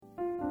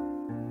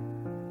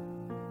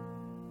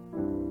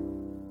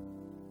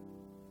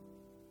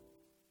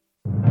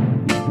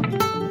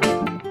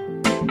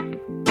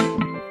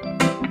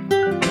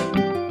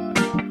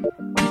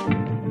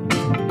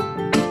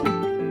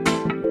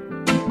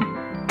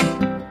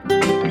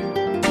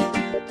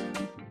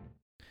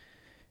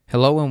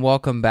Hello and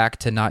welcome back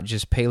to Not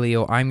Just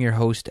Paleo. I'm your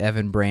host,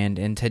 Evan Brand,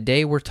 and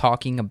today we're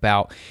talking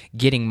about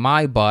getting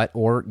my butt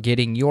or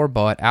getting your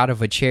butt out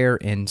of a chair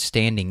and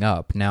standing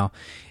up. Now,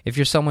 if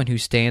you're someone who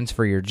stands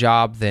for your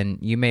job, then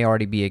you may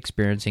already be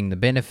experiencing the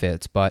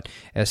benefits, but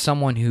as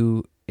someone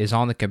who is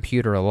on the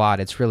computer a lot,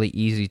 it's really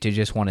easy to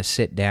just want to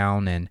sit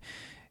down and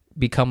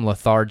become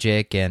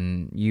lethargic,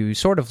 and you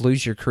sort of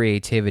lose your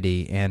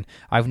creativity. And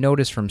I've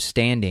noticed from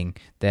standing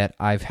that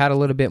I've had a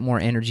little bit more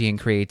energy and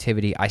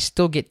creativity. I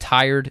still get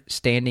tired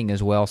standing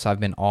as well, so I've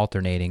been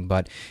alternating,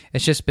 but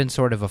it's just been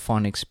sort of a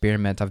fun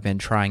experiment I've been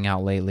trying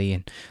out lately,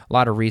 and a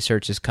lot of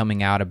research is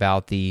coming out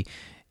about the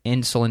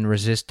insulin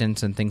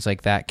resistance and things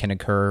like that can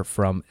occur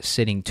from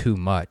sitting too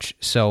much.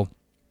 So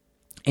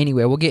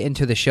anyway, we'll get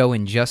into the show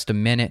in just a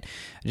minute.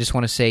 I just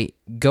want to say,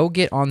 go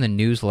get on the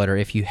newsletter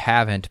if you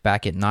haven't,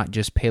 back at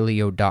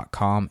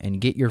notjustpaleo.com, and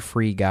get your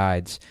free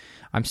guides.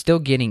 I'm still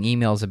getting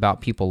emails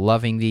about people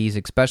loving these,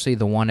 especially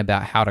the one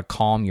about how to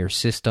calm your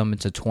system.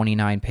 It's a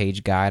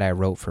 29-page guide I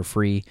wrote for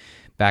free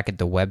back at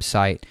the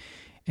website.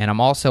 And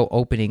I'm also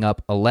opening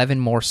up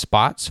 11 more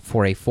spots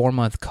for a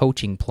 4-month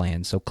coaching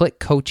plan. So click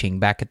coaching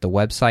back at the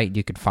website.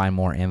 You can find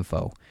more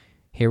info.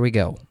 Here we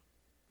go.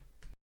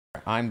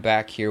 I'm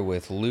back here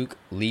with Luke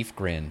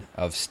Leafgren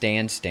of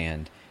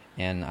Stand,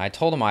 and I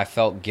told him I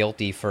felt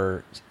guilty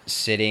for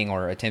sitting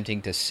or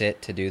attempting to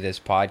sit to do this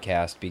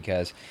podcast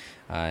because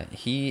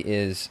he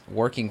is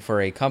working for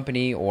a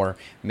company, or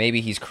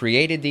maybe he's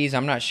created these.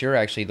 I'm not sure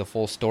actually the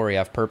full story.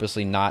 I've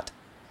purposely not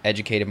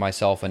educated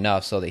myself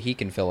enough so that he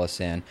can fill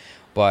us in,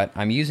 but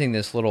I'm using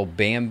this little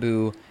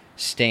bamboo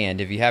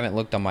stand. If you haven't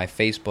looked on my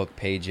Facebook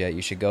page yet,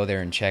 you should go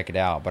there and check it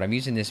out. But I'm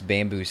using this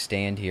bamboo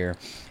stand here,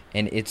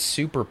 and it's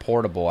super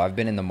portable. I've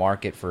been in the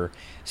market for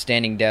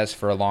standing desks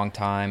for a long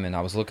time, and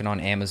I was looking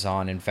on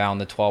Amazon and found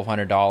the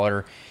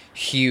 $1,200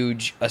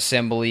 huge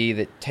assembly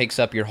that takes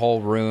up your whole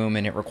room,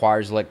 and it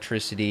requires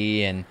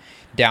electricity and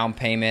down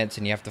payments,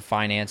 and you have to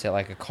finance it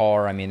like a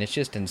car. I mean, it's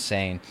just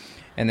insane.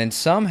 And then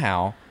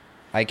somehow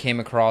I came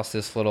across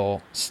this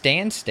little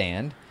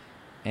stand,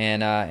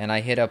 and I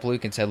hit up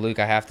Luke and said, Luke,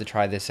 I have to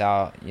try this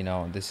out. You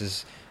know, this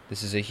is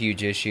a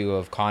huge issue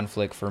of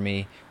conflict for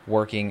me,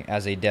 working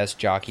as a desk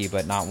jockey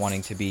but not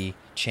wanting to be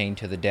chained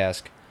to the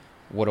desk.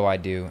 What do I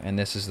do? And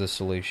this is the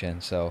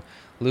solution. So,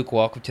 Luke,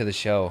 welcome to the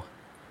show.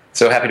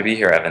 So happy to be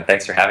here, Evan.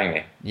 Thanks for having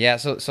me. Yeah.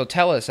 So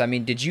tell us. I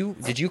mean, did you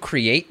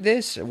create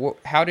this?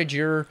 How did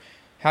you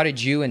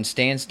and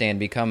Stand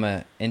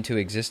become into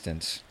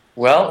existence?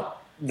 Well,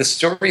 the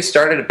story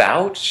started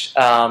about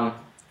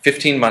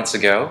 15 months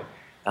ago.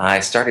 I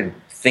started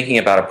thinking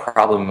about a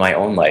problem in my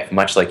own life,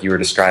 much like you were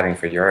describing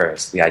for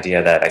yours, the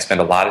idea that I spend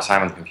a lot of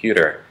time on the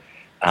computer,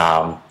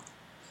 and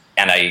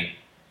I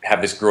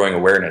have this growing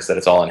awareness that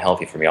it's all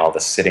unhealthy for me, all the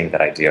sitting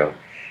that I do.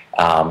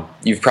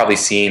 You've probably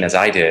seen, as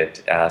I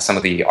did, some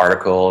of the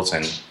articles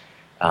and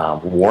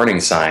warning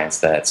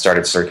signs that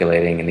started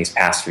circulating in these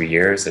past few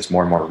years. There's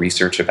more and more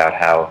research about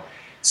how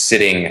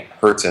sitting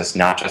hurts us,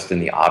 not just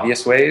in the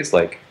obvious ways,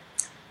 like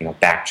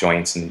back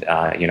joints and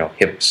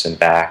hips and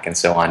back and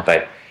so on,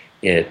 but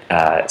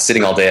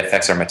sitting all day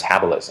affects our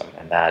metabolism,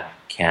 and that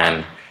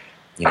can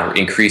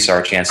increase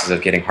our chances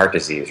of getting heart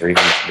disease or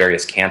even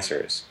various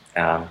cancers.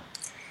 So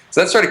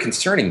that started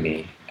concerning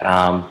me,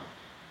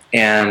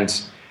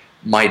 and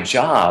my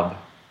job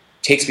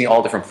takes me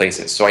all different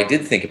places. So I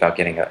did think about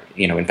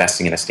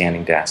investing in a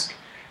standing desk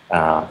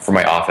for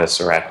my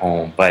office or at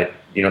home, but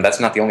that's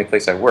not the only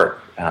place I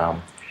work.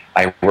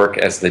 I work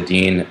as the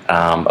dean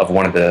of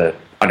one of the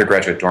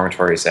undergraduate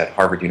dormitories at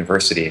Harvard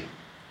University,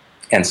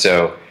 and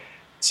so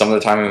some of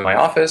the time I'm in my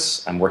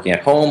office, I'm working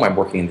at home, I'm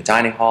working in the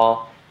dining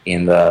hall,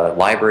 in the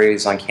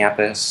libraries on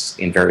campus,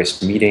 in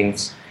various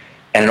meetings.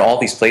 And in all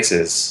these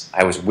places,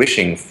 I was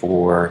wishing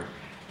for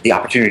the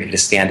opportunity to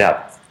stand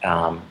up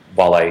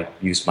while I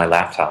used my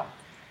laptop.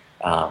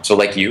 So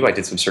like you, I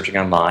did some searching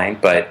online,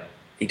 but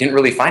I didn't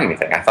really find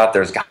anything. I thought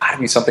there's got to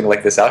be something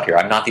like this out here.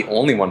 I'm not the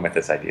only one with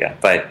this idea,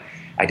 but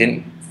I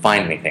didn't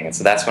find anything. And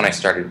so that's when I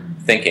started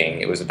thinking.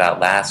 It was about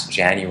last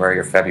January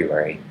or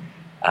February.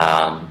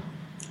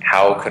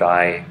 How could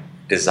I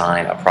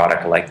design a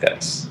product like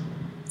this?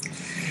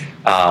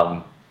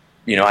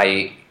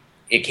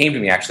 It came to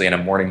me actually in a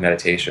morning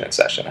meditation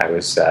session. I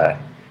was,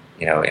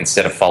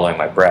 instead of following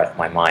my breath,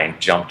 my mind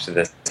jumped to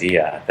this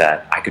idea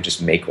that I could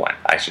just make one.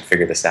 I should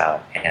figure this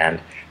out and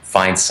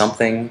find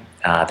something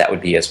that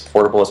would be as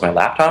portable as my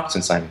laptop,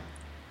 since I'm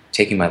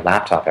taking my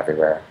laptop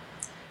everywhere.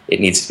 It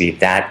needs to be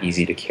that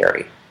easy to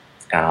carry.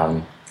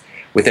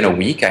 Within a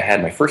week, I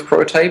had my first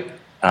prototype.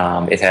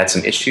 It had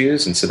some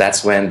issues, and so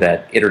that's when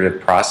that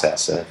iterative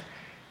process of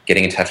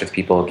getting in touch with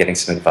people, getting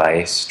some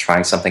advice,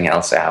 trying something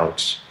else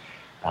out,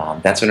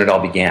 that's when it all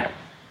began.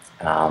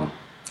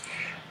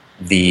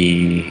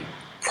 The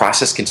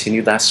process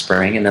continued last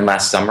spring, and then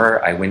last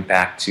summer I went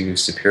back to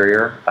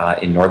Superior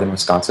in northern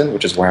Wisconsin,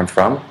 which is where I'm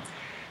from,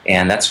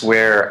 and that's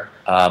where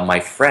my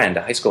friend,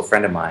 a high school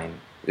friend of mine,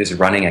 is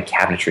running a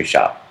cabinetry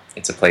shop.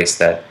 It's a place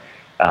that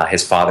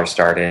his father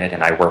started,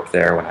 and I worked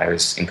there when I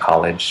was in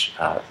college,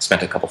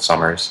 spent a couple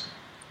summers.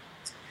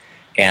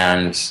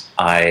 And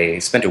I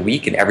spent a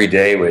week and every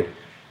day would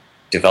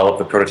develop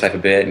the prototype a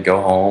bit and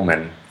go home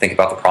and think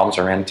about the problems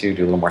I ran into,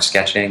 do a little more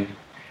sketching.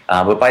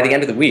 But by the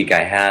end of the week,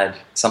 I had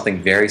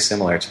something very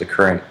similar to the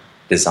current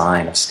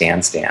design of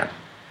Stand.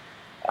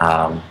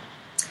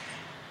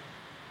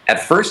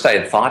 At first, I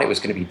had thought it was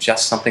going to be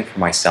just something for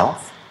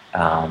myself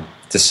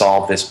to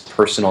solve this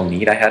personal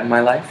need I had in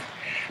my life.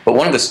 But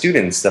one of the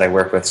students that I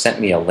work with sent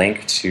me a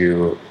link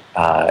to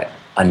a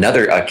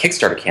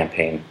Kickstarter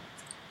campaign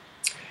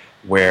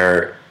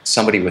where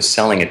somebody was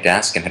selling a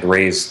desk and had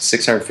raised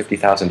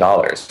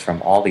 $650,000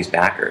 from all these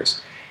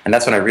backers. And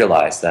that's when I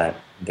realized that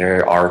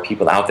there are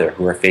people out there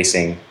who are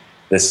facing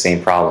this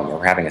same problem,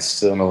 or having a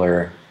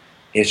similar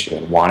issue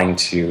and wanting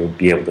to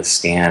be able to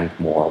stand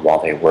more while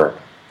they work.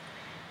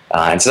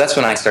 And so that's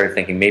when I started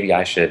thinking maybe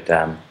I should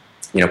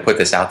put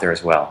this out there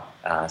as well,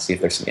 see if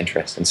there's some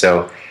interest. And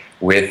so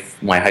with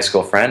my high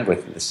school friend,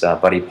 with this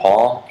buddy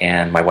Paul,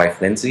 and my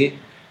wife Lindsay,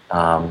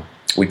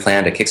 we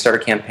planned a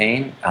Kickstarter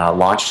campaign,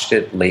 launched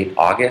it late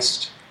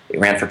August. It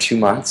ran for 2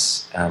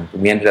 months.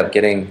 We ended up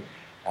getting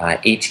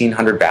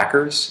 1,800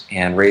 backers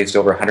and raised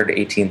over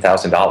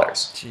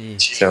 $118,000.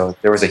 So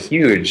there was a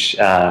huge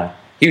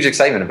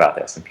excitement about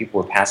this, and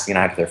people were passing it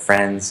out to their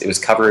friends. It was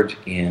covered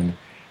in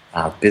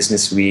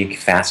Business Week,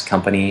 Fast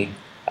Company,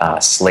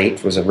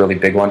 Slate was a really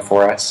big one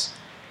for us.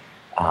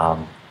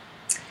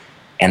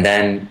 And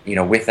then,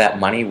 with that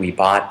money, we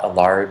bought a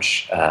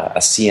large a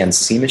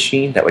CNC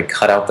machine that would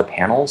cut out the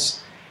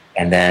panels,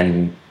 and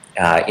then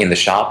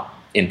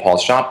in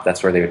Paul's shop,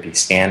 that's where they would be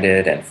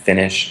standed and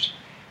finished.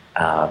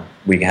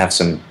 We have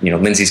some,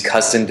 Lindsay's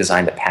cousin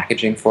designed the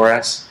packaging for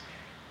us,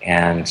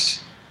 and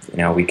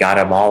we got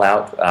them all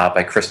out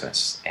by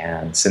Christmas.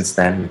 And since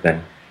then, we've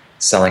been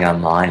selling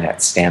online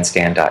at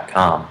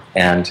standstand.com.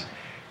 And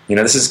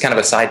this is kind of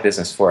a side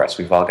business for us.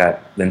 We've all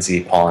got,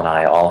 Lindsay, Paul, and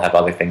I all have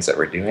other things that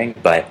we're doing,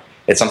 but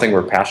it's something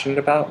we're passionate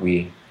about.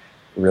 We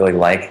really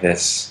like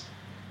this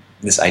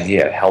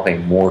idea of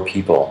helping more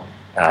people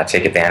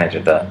take advantage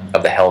of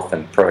the health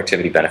and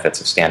productivity benefits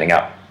of standing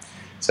up.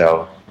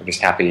 So we're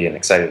just happy and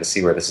excited to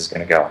see where this is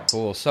going to go.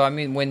 Cool. So,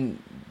 when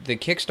the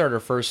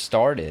Kickstarter first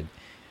started,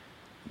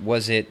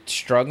 was it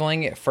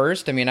struggling at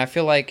first? I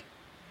feel like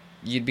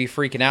you'd be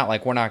freaking out,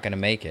 like, we're not going to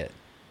make it.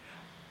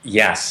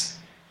 Yes.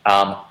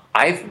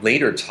 I've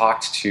later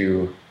talked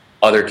to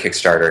other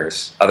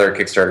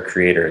Kickstarter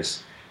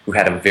creators who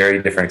had a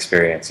very different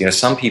experience.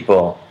 Some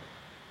people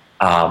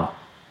are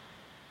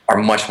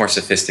much more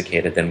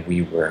sophisticated than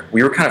we were.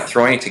 We were kind of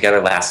throwing it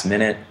together last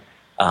minute.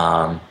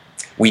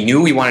 We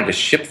knew we wanted to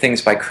ship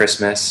things by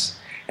Christmas,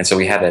 and so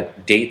we had a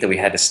date that we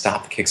had to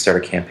stop the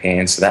Kickstarter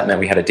campaign. So that meant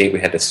we had a date we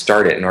had to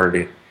start it in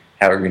order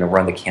to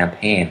run the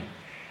campaign.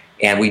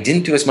 And we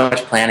didn't do as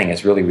much planning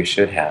as really we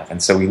should have.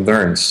 And so we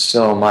learned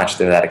so much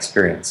through that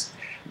experience.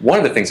 One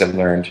of the things I've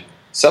learned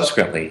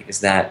subsequently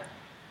is that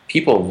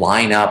people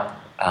line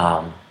up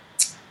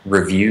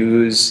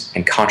reviews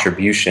and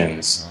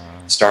contributions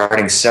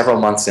starting several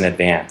months in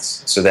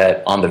advance, so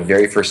that on the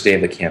very first day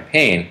of the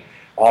campaign,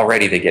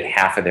 already they get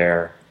half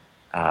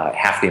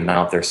the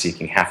amount they're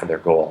seeking, half of their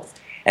goal.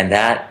 And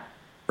that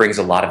brings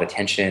a lot of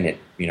attention. It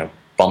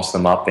bumps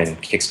them up in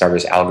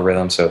Kickstarter's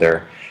algorithm, so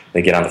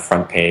they get on the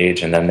front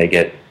page, and then they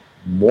get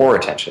more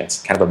attention.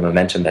 It's kind of a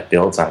momentum that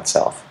builds on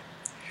itself.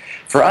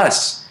 For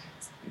us,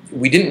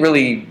 we didn't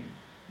really,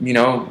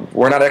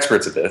 we're not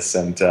experts at this,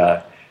 and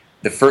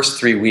the first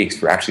 3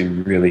 weeks were actually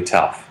really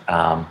tough.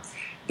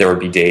 There would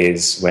be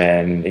days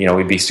when,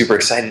 we'd be super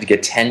excited to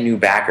get 10 new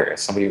backers.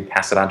 Somebody would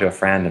pass it on to a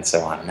friend and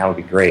so on, and that would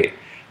be great.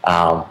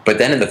 But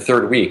then in the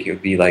third week, it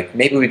would be like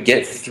maybe we'd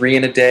get 3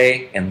 in a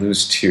day and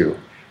lose 2,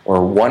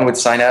 or 1 would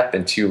sign up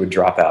and 2 would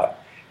drop out.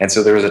 And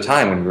so there was a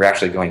time when we were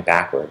actually going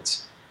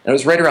backwards. And it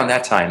was right around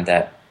that time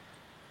that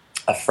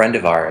a friend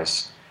of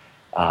ours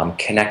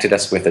connected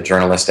us with a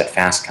journalist at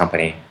Fast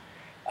Company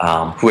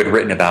who had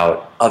written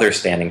about other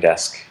standing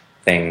desk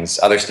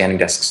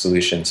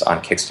solutions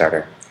on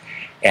Kickstarter.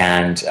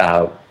 And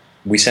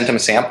we sent him a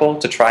sample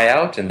to try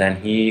out, and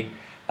then he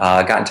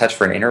got in touch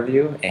for an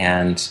interview.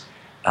 And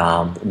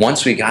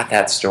once we got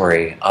that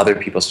story, other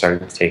people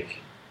started to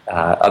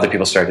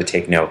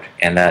take note,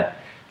 and that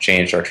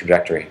changed our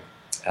trajectory.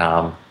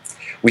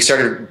 We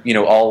started,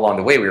 all along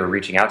the way, we were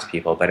reaching out to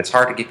people, but it's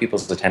hard to get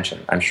people's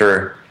attention. I'm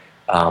sure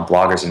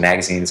bloggers and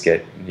magazines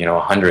get,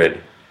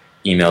 100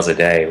 emails a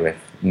day with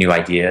new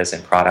ideas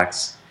and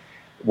products.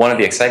 One of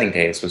the exciting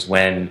days was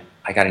when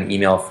I got an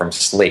email from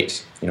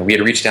Slate. We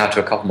had reached out to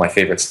a couple of my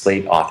favorite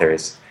Slate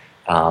authors,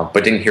 but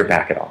didn't hear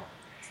back at all.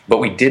 But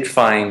we did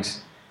find,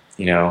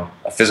 a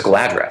physical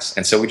address.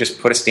 And so we just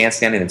put a stand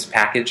in its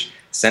package,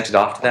 sent it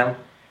off to them.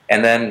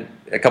 And then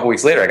a couple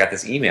weeks later, I got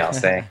this email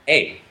saying,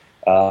 hey,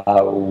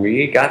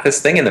 we got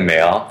this thing in the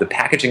mail. The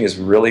packaging is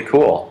really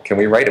cool. Can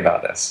we write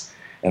about this?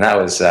 And that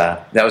was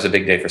a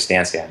big day for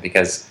Stand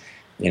because,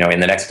 in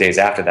the next days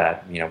after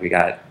that, we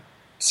got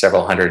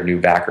several hundred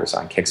new backers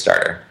on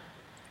Kickstarter.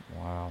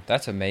 Wow,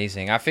 that's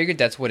amazing. I figured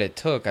that's what it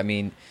took.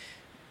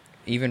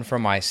 Even for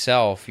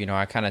myself,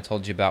 I kind of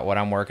told you about what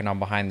I'm working on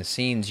behind the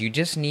scenes. You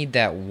just need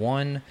that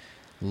one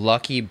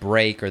lucky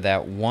break or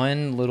that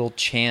one little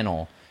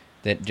channel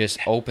that just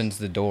opens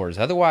the doors.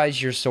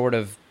 Otherwise, you're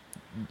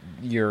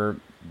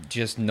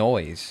just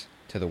noise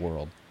to the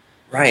world.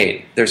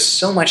 Right. There's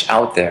so much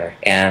out there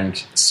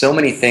and so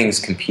many things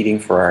competing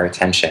for our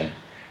attention.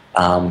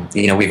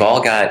 We've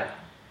all got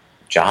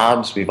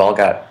jobs, we've all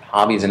got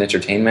hobbies and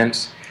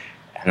entertainment,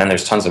 and then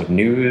there's tons of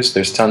news,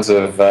 there's tons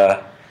of,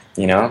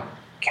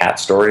 cat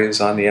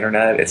stories on the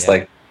internet. It's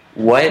like,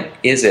 what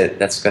is it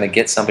that's going to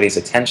get somebody's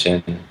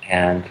attention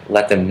and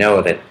let them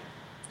know that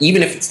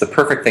even if it's the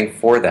perfect thing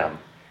for them,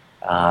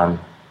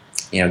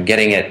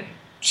 getting it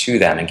to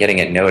them and getting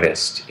it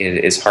noticed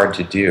is hard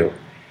to do.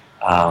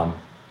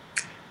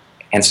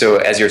 And so,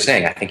 as you're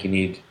saying, I think you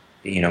need,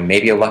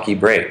 maybe a lucky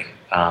break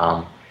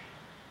to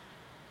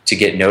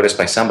get noticed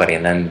by somebody,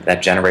 and then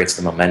that generates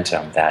the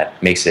momentum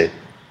that makes it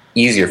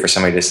easier for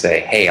somebody to say,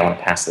 hey, I want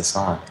to pass this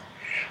on.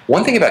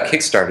 One thing about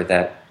Kickstarter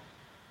that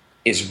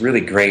is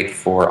really great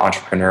for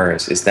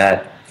entrepreneurs is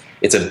that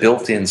it's a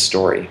built-in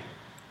story.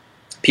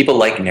 People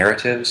like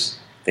narratives,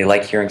 they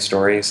like hearing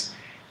stories,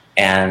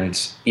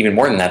 and even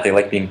more than that, they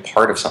like being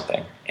part of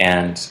something.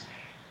 And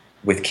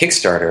with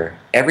Kickstarter,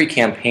 every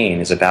campaign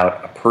is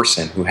about a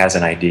person who has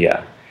an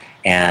idea,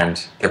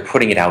 and they're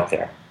putting it out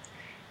there.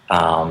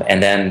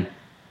 And then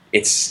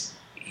it's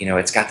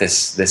got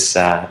this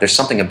there's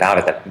something about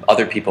it that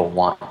other people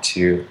want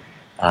to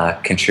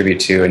contribute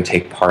to and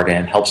take part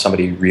in, help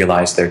somebody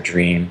realize their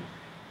dream,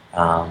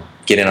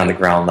 get in on the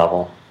ground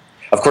level.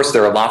 Of course,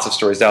 there are lots of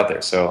stories out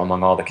there. So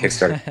among all the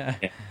Kickstarter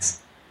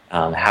campaigns,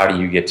 how do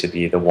you get to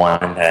be the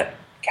one that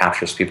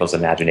captures people's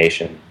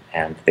imagination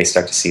and they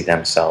start to see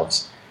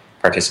themselves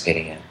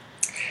participating in?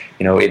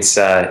 It's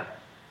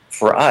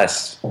for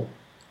us,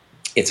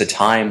 it's a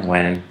time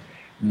when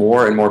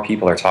more and more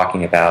people are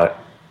talking about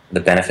the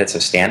benefits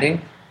of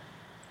standing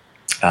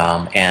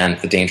and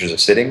the dangers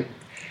of sitting.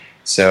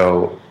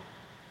 So,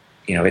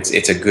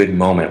 it's a good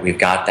moment. We've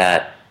got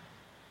that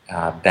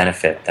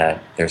benefit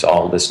that there's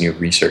all this new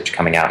research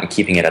coming out and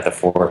keeping it at the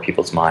fore of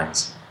people's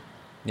minds.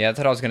 Yeah, that's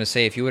what I was going to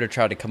say. If you would have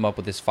tried to come up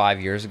with this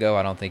 5 years ago,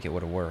 I don't think it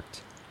would have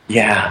worked.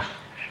 Yeah,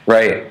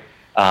 right.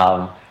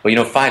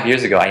 5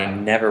 years ago, I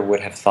never would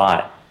have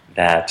thought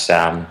that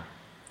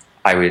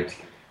I would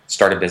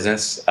start a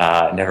business.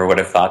 Never would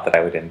have thought that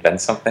I would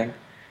invent something.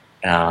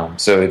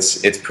 So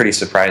it's pretty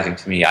surprising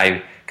to me.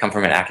 I come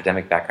from an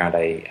academic background.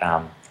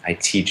 I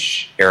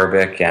teach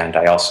Arabic, and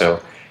I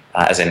also,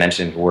 as I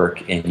mentioned,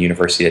 work in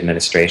university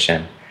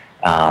administration.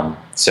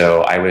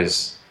 So I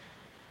was,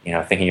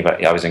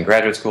 I was in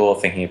graduate school,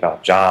 thinking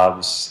about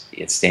jobs,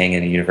 staying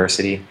in a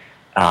university,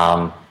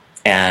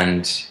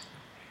 and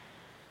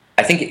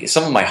I think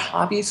some of my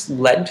hobbies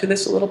led to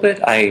this a little bit.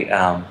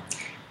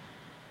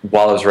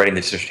 While I was writing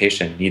the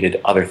dissertation, needed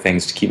other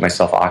things to keep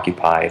myself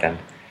occupied, and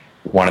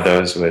one of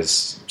those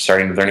was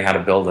learning how to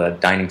build a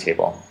dining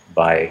table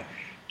by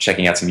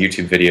checking out some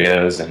YouTube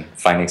videos and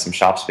finding some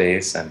shop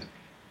space and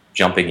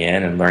jumping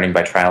in and learning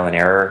by trial and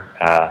error,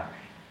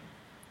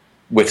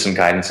 with some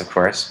guidance, of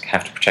course.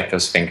 Have to protect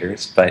those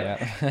fingers, but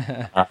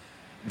yeah.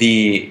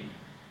 The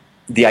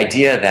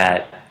idea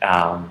that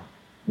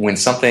when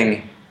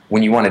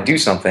you want to do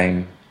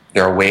something,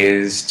 there are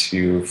ways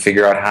to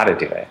figure out how to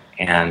do it,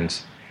 and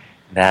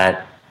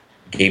that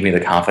gave me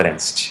the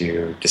confidence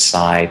to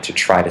decide to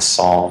try to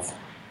solve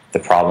the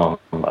problem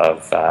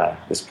of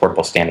this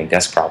portable standing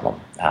desk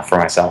problem for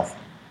myself.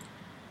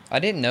 I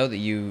didn't know that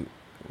you.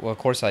 Well, of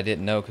course, I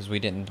didn't know because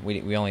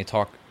we only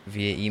talked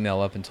via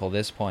email up until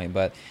this point.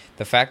 But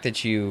the fact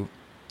that you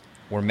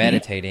were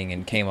meditating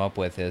and came up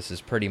with this is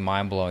pretty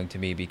mind blowing to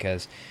me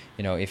because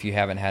if you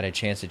haven't had a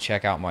chance to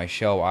check out my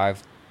show,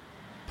 I've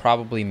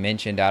probably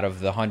mentioned out of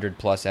the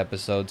 100+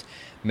 episodes,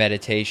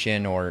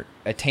 meditation or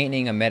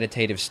attaining a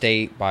meditative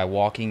state by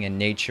walking in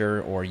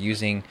nature or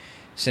using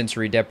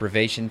sensory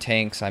deprivation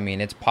tanks. I mean,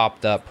 it's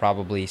popped up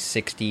probably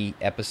 60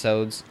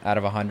 episodes out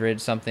of 100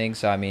 something.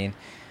 So, I mean,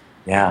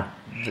 yeah,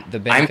 the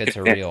benefits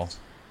are real.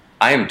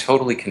 I am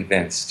totally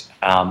convinced.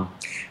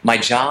 My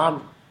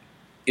job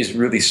is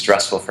really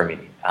stressful for me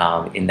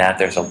in that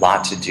there's a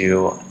lot to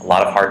do, a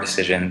lot of hard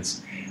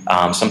decisions.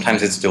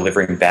 Sometimes it's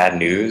delivering bad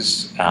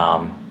news.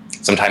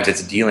 Sometimes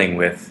it's dealing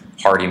with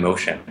hard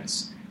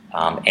emotions,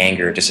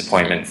 anger,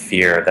 disappointment,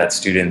 fear that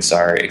students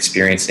are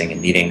experiencing and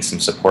needing some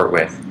support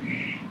with.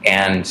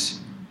 And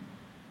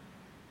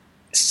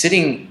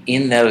sitting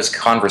in those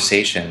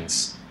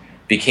conversations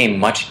became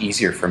much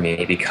easier for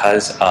me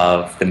because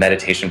of the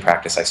meditation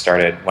practice I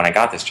started when I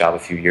got this job a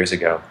few years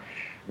ago,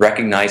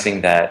 recognizing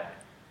that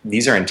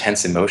these are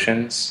intense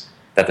emotions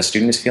that the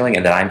student is feeling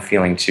and that I'm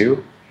feeling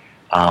too,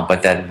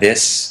 but that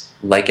this,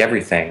 like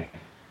everything,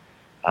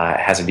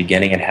 has a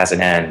beginning and has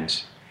an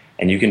end,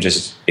 and you can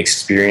just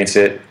experience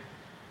it,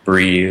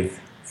 breathe,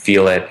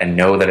 feel it, and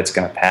know that it's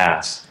going to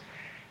pass.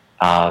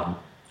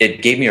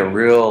 It gave me a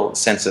real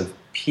sense of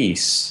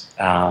peace,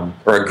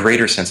 or a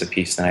greater sense of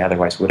peace than I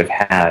otherwise would have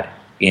had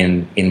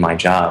in my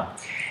job.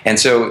 And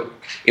so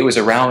it was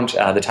around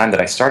the time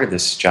that I started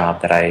this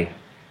job that I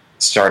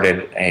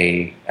started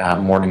a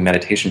morning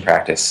meditation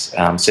practice,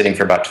 sitting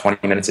for about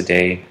 20 minutes a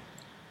day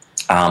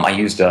I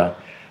used a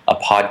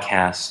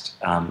podcast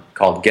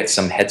called Get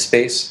Some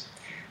Headspace.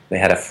 They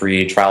had a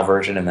free trial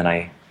version, and then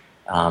I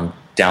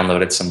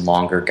downloaded some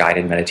longer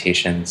guided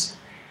meditations.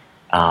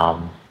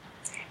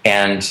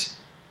 And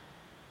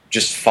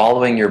just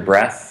following your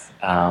breath,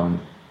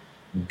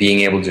 being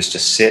able just to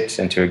sit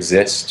and to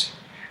exist,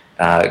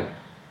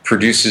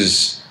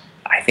 produces,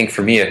 I think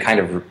for me, a kind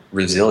of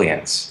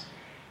resilience.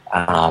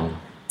 And,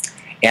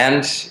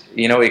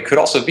 it could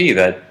also be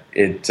that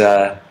it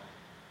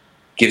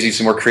gives you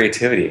some more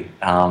creativity.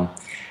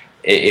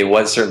 It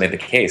was certainly the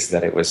case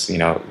that it was,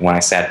 when I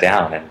sat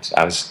down and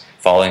I was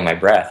following my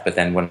breath, but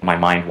then when my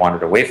mind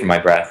wandered away from my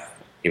breath,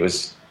 it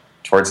was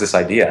towards this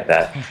idea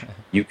that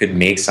you could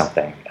make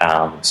something,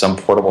 some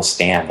portable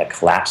stand that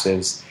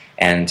collapses.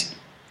 And,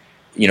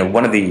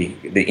 one of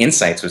the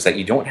insights was that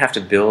you don't have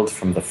to build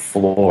from the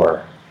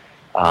floor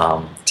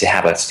to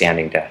have a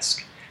standing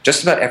desk.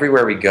 Just about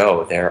everywhere we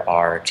go, there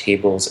are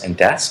tables and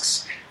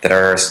desks that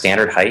are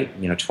standard height,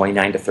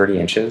 29 to 30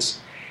 inches.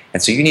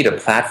 And so you need a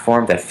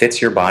platform that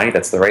fits your body,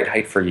 that's the right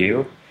height for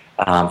you,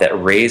 that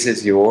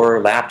raises your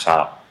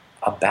laptop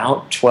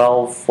about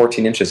 12,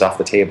 14 inches off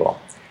the table,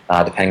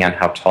 depending on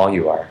how tall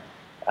you are.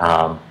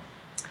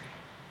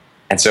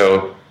 And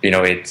so,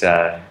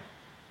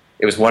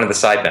 it was one of the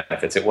side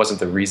benefits. It wasn't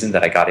the reason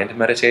that I got into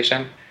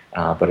meditation,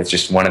 but it's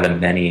just one of the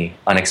many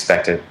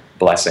unexpected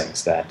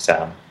blessings that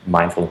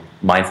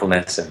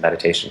mindfulness and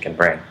meditation can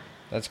bring.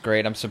 That's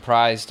great. I'm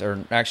surprised,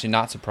 or actually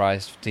not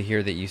surprised, to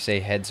hear that you say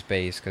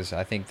headspace, because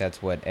I think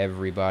that's what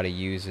everybody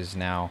uses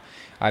now.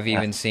 I've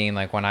even seen,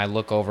 like, when I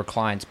look over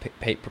clients'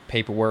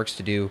 paperworks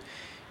to do,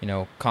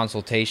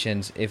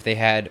 consultations, if they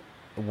had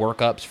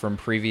workups from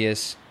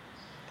previous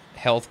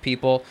health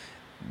people,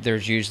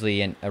 there's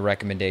usually a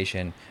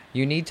recommendation.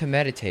 You need to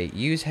meditate.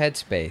 Use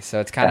Headspace. So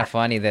it's kind of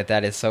funny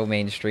that is so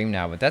mainstream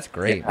now, but that's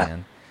great,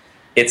 man.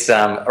 It's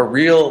a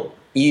real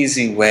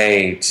easy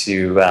way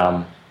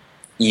to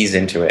ease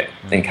into it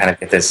and kind of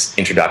get this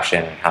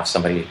introduction and have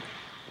somebody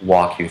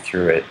walk you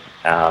through it.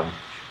 A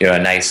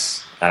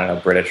nice,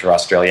 British or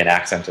Australian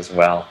accent as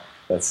well.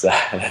 That's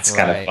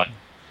kind of fun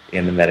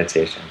in the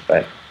meditation.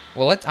 But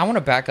well, I want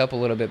to back up a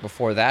little bit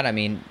before that. I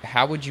mean,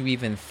 how would you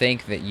even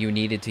think that you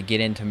needed to get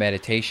into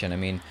meditation? I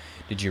mean,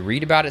 did you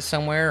read about it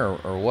somewhere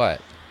or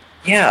what?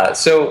 Yeah,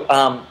 so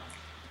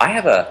I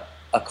have a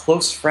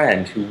close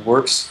friend who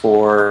works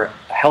for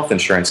a health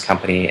insurance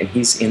company, and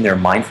he's in their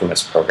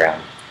mindfulness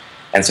program.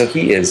 And so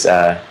he is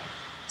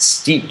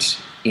steeped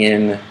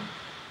in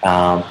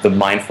the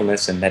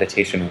mindfulness and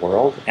meditation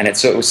world. And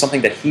so it was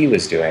something that he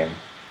was doing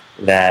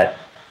that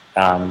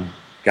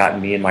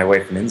got me and my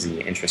wife,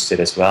 Lindsay,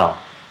 interested as well.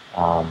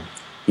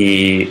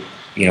 He,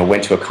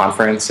 went to a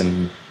conference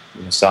and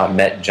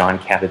met John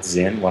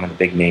Kabat-Zinn, one of the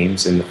big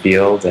names in the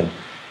field, and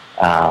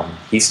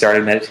he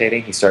started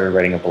meditating. He started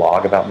writing a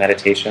blog about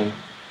meditation,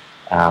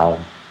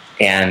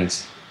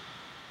 and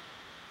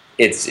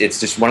it's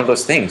just one of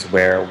those things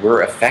where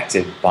we're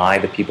affected by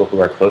the people who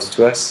are close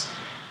to us.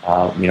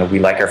 We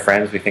like our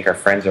friends. We think our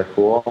friends are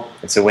cool,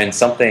 and so when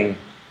something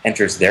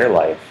enters their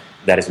life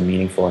that is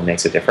meaningful and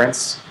makes a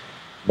difference,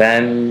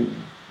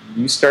 then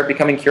you start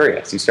becoming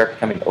curious. You start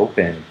becoming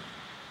open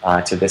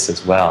to this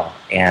as well.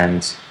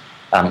 And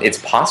it's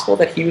possible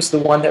that he was the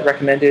one that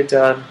recommended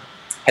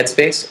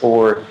Headspace,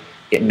 or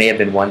it may have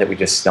been one that we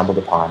just stumbled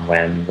upon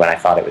when I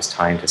thought it was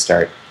time to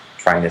start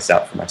trying this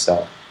out for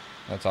myself.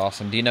 That's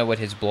awesome. Do you know what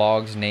his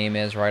blog's name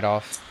is right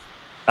off?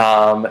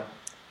 I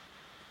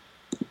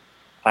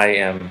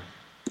am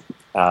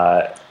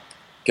going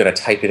to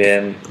type it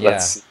in. Yeah.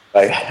 Let's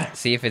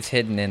see if it's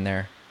hidden in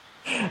there.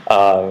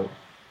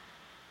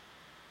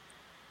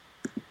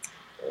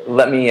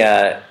 Let me,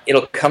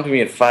 it'll come to me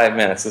in 5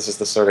 minutes. This is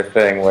the sort of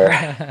thing where,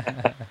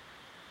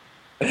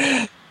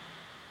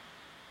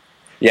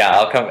 yeah,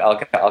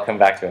 I'll come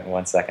back to it in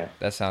 1 second.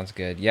 That sounds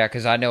good. Yeah,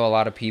 because I know a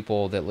lot of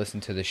people that listen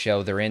to the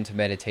show, they're into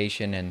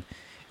meditation, and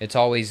it's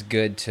always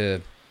good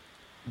to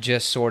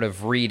just sort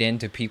of read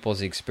into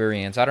people's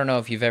experience. I don't know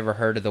if you've ever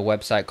heard of the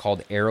website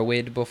called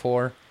Arrowhead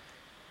before.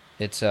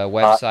 It's a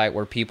website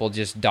where people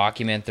just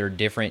document their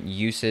different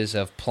uses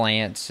of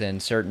plants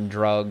and certain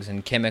drugs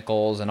and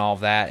chemicals and all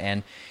that.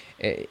 And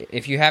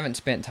if you haven't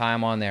spent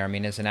time on there, I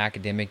mean, as an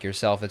academic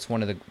yourself, it's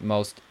one of the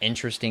most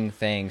interesting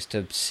things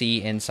to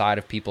see inside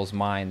of people's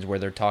minds, where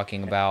they're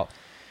talking about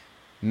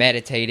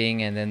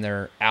meditating and then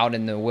they're out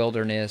in the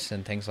wilderness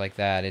and things like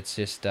that. It's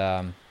just,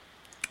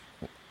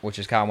 which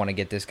is kind of want to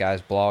get this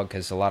guy's blog,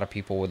 because a lot of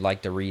people would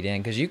like to read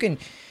in, because you can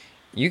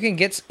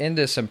get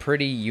into some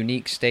pretty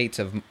unique states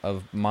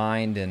of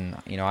mind. And,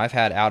 I've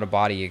had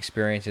out-of-body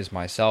experiences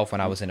myself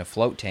when I was in a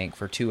float tank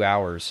for 2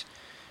 hours.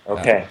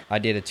 Okay. I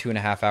did a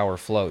 2.5-hour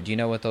float. Do you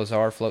know what those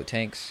are, float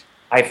tanks?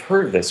 I've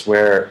heard of this,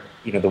 where,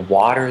 the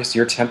water is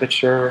your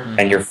temperature,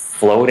 and you're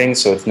floating,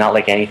 so it's not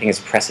like anything is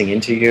pressing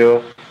into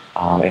you.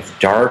 It's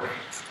dark.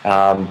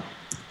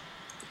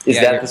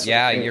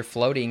 You're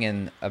floating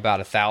in about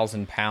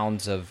 1,000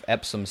 pounds of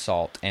Epsom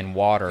salt and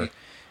water.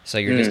 So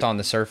you're just on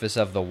the surface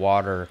of the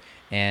water,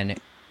 and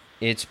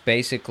it's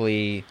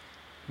basically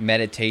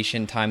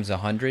meditation times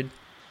 100.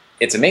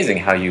 it's amazing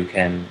how you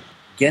can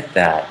get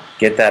that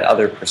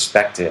other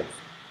perspective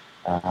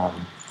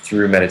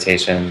through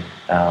meditation,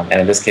 and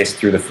in this case,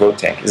 through the float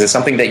tank. Is it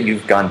something that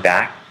you've gone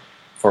back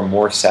for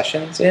more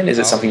sessions in? Is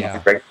it something you do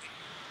regularly?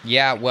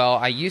 Yeah, well,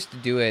 I used to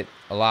do it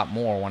a lot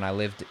more when I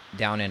lived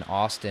down in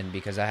Austin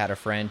because I had a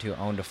friend who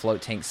owned a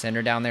float tank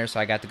center down there, so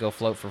I got to go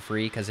float for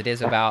free because it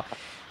is about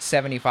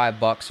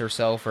 $75 or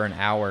so for an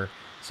hour.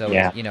 So,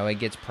 it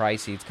gets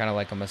pricey. It's kind of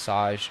like a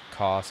massage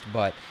cost.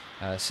 But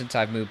since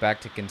I've moved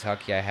back to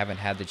Kentucky, I haven't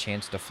had the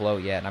chance to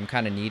float yet, and I'm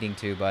kind of needing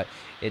to, but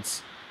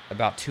it's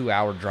about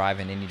 2-hour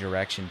drive in any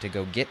direction to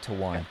go get to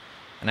one.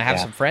 And I have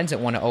some friends that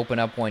want to open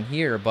up one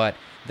here, but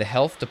the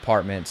health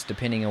departments,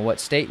 depending on what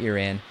state you're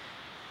in,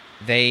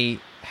 they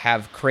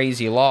have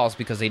crazy laws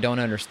because they don't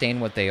understand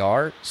what they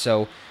are.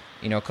 So,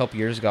 a couple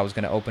years ago, I was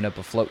going to open up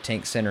a float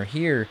tank center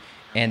here,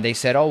 and they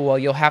said, oh, well,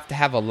 you'll have to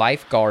have a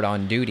lifeguard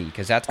on duty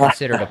because that's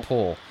considered a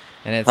pool.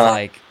 And it's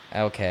like,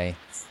 okay,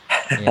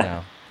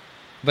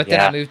 But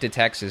then I moved to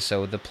Texas,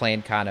 so the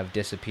plan kind of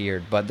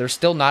disappeared. But there's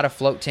still not a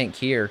float tank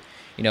here,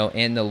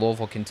 in the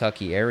Louisville,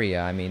 Kentucky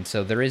area. I mean,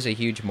 so there is a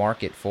huge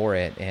market for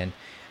it, and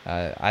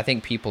I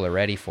think people are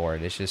ready for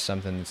it. It's just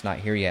something that's not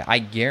here yet. I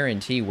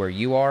guarantee where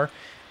you are,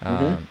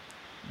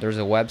 there's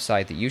a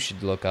website that you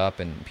should look up,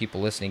 and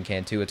people listening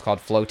can too. It's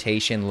called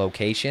Flotation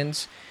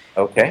Locations.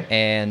 Okay.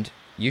 And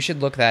you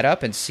should look that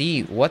up and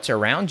see what's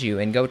around you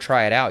and go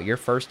try it out. Your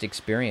first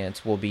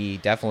experience will be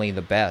definitely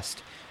the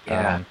best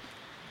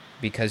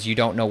because you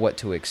don't know what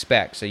to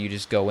expect. So you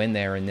just go in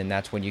there, and then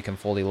that's when you can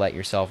fully let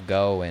yourself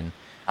go. And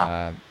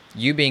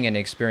you being an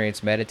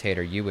experienced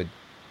meditator, you would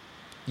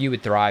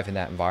thrive in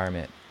that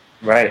environment.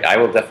 Right. I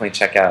will definitely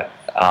check out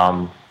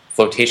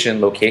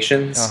Flotation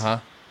Locations.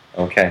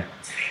 Okay.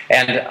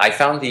 And I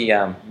found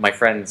my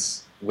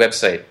friend's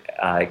website.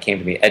 It came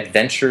to me,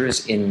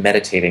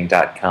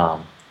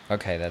 adventuresinmeditating.com.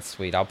 Okay, that's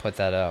sweet. I'll put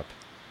that up.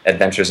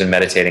 Adventures in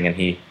Meditating, and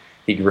he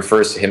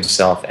refers to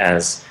himself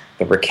as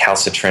the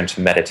recalcitrant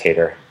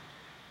meditator.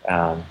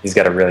 He's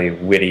got a really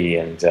witty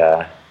and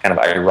kind of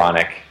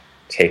ironic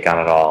take on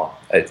it all.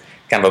 It's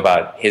kind of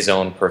about his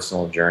own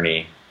personal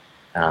journey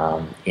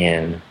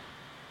in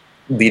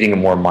leading a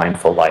more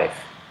mindful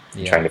life,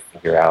 trying to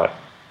figure out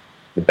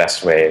the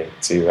best way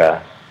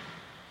to,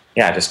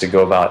 just to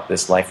go about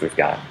this life we've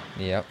got.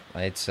 Yep,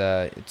 it's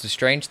a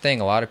strange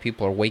thing. A lot of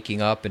people are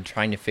waking up and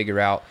trying to figure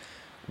out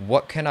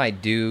what can I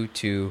do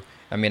to.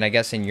 I mean, I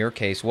guess in your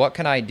case, what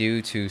can I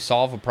do to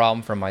solve a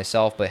problem for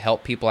myself, but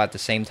help people at the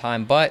same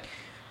time, but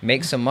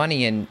make some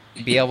money and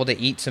be able to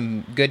eat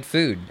some good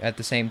food at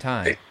the same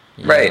time.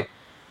 Right.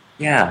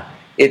 Yeah.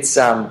 It's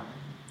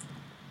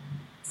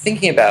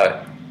thinking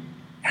about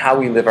how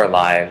we live our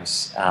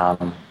lives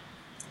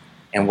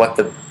and what's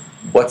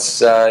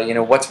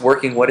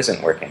working, what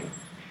isn't working.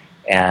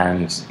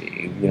 And,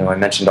 I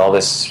mentioned all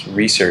this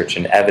research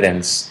and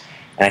evidence,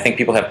 and I think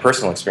people have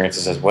personal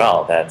experiences as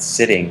well, that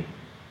sitting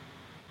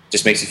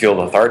just makes you feel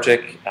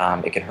lethargic.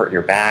 It can hurt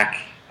your back.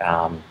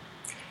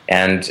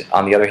 And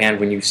on the other hand,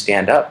 when you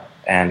stand up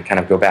and kind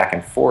of go back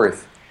and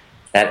forth,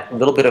 that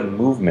little bit of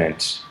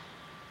movement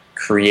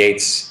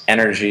creates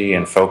energy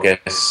and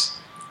focus,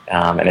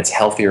 and it's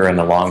healthier in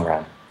the long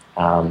run.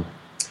 One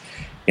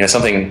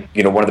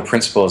of the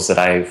principles that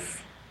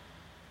I've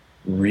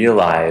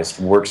realized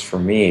works for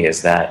me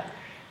is that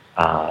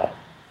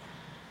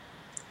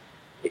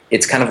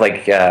it's kind of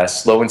like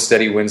slow and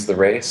steady wins the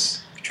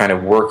race. Trying to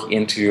work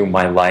into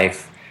my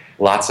life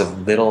lots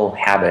of little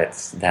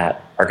habits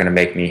that are going to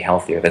make me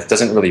healthier. That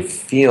doesn't really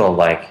feel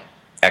like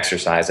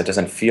exercise. It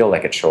doesn't feel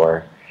like a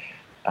chore.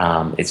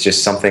 It's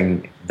just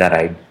something that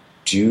I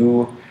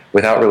do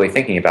without really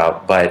thinking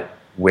about, but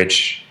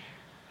which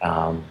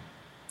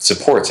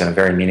supports in a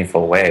very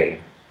meaningful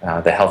way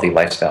the healthy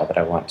lifestyle that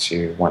I want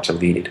to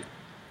lead.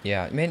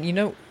 Yeah,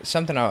 man,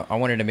 something I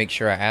wanted to make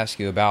sure I ask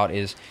you about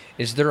is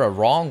there a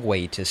wrong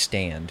way to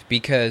stand?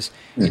 Because,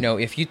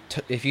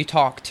 if you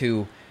talk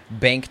to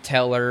bank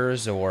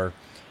tellers or,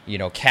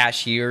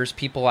 cashiers,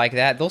 people like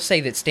that, they'll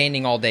say that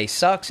standing all day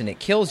sucks and it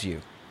kills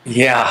you.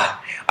 Yeah,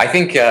 I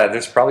think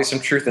there's probably some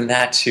truth in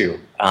that too.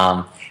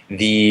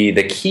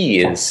 The key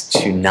is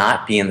to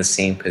not be in the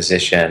same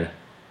position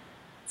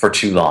for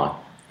too long.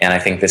 And I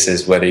think this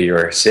is whether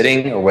you're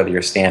sitting or whether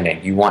you're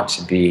standing. You want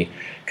to be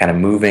kind of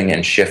moving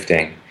and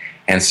shifting.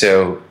 And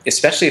so,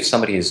 especially if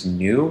somebody is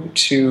new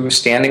to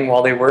standing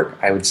while they work,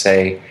 I would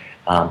say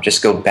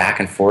just go back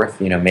and forth,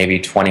 maybe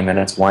 20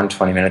 minutes one,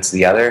 20 minutes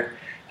the other,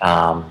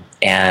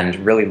 and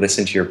really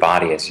listen to your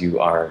body as you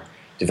are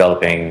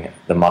developing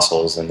the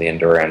muscles and the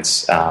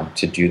endurance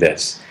to do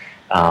this.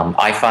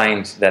 I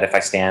find that if I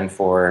stand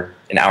for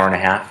an hour and a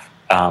half,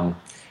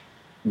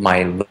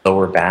 my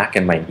lower back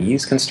and my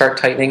knees can start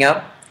tightening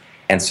up.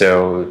 And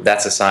so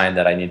that's a sign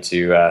that I need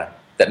to,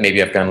 that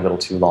maybe I've gone a little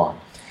too long.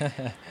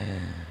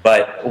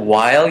 But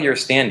while you're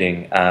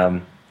standing,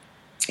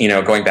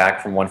 going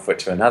back from one foot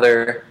to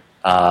another,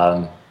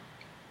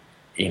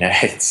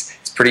 it's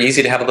pretty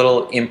easy to have a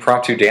little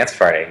impromptu dance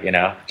party,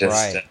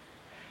 Right.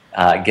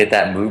 get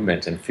that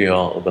movement and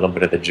feel a little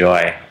bit of the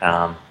joy,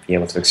 be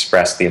able to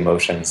express the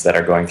emotions that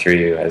are going through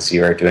you as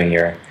you are doing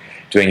your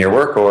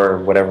work or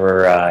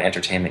whatever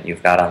entertainment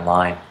you've got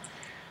online.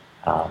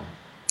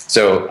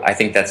 So I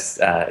think that's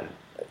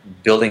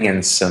building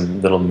in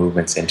some little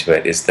movements into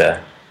it is the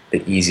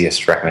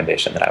easiest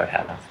recommendation that I would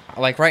have.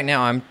 Like right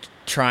now, I'm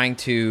trying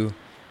to.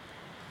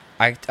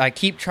 I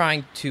keep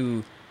trying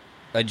to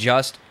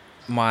adjust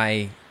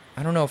my.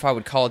 I don't know if I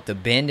would call it the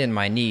bend in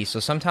my knee. So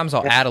sometimes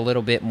I'll add a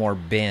little bit more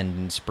bend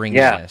and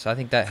springiness. I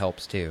think that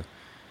helps too.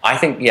 I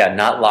think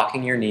not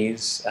locking your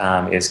knees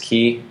is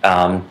key.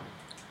 I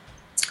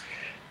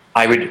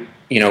would,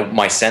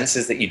 my sense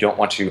is that you don't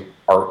want to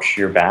arch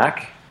your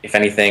back. If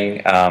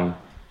anything,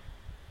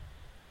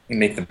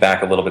 make the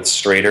back a little bit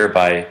straighter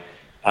by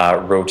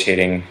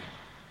rotating,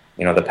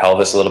 the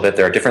pelvis a little bit.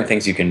 There are different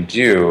things you can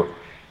do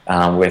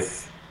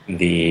with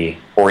the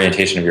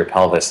orientation of your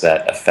pelvis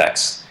that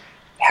affects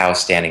how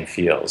standing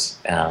feels.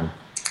 And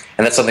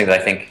that's something that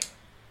I think,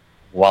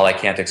 while I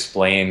can't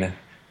explain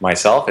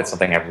myself, it's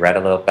something I've read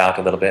about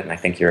a little bit, and I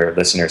think your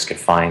listeners could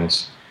find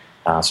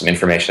some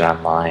information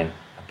online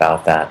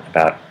about that,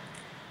 about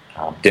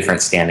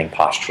different standing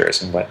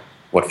postures and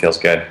what feels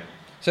good.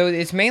 So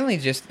it's mainly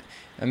just,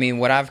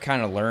 what I've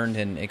kind of learned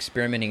in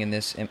experimenting in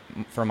this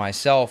for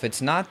myself,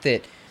 it's not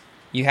that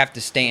you have to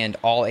stand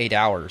all 8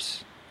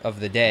 hours of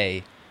the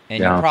day,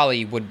 and you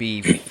probably would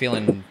be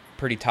feeling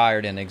pretty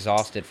tired and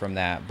exhausted from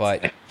that,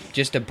 but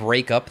just to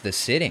break up the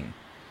sitting.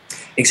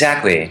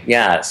 Exactly,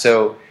 yeah.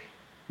 So,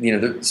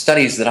 the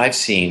studies that I've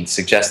seen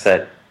suggest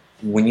that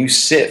when you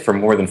sit for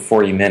more than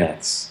 40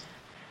 minutes,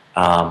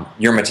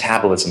 your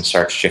metabolism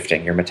starts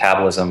shifting. Your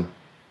metabolism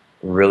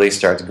really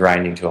starts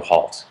grinding to a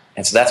halt.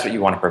 And so that's what you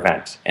want to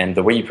prevent. And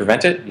the way you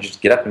prevent it, you just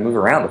get up and move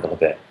around a little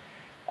bit.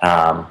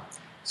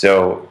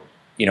 So,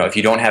 if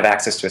you don't have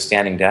access to a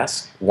standing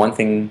desk, one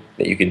thing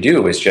that you could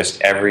do is just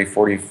every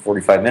 40,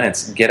 45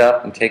 minutes, get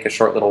up and take a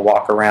short little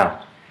walk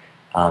around.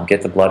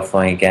 Get the blood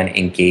flowing again,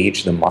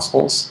 engage the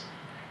muscles,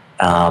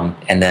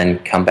 and then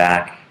come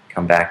back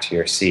to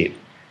your seat.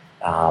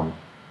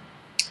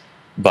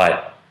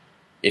 But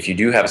if you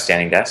do have a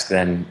standing desk,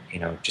 then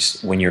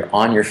just when you're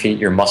on your feet,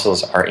 your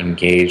muscles are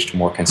engaged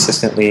more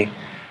consistently.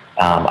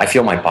 I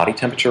feel my body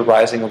temperature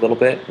rising a little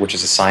bit, which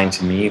is a sign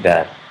to me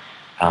that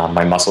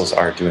my muscles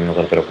are doing a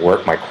little bit of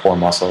work, my core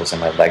muscles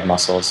and my leg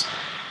muscles.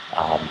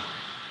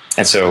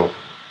 And so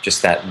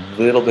just that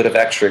little bit of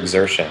extra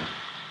exertion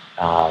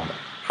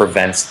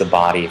prevents the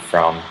body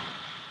from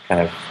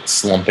kind of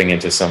slumping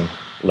into some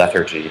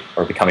lethargy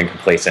or becoming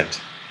complacent.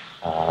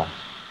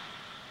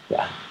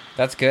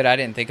 That's good. I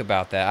didn't think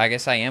about that. I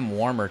guess I am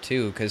warmer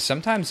too, because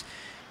sometimes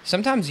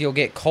you'll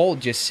get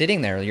cold just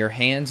sitting there. Your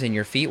hands and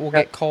your feet will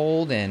get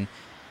cold, and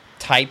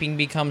typing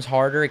becomes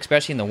harder,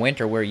 especially in the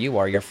winter where you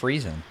are. You're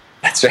freezing.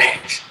 That's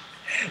right.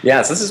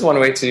 Yeah, so this is one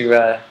way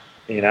to,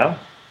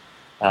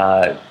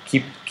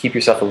 keep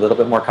yourself a little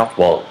bit more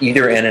comfortable,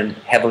 either in a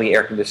heavily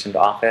air-conditioned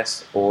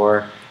office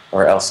or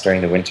else during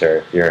the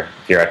winter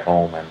if you're at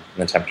home and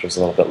the temperature's a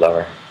little bit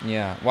lower.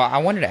 Yeah. Well, I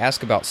wanted to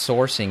ask about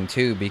sourcing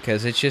too,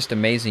 because it's just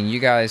amazing. You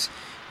guys,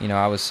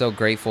 I was so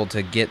grateful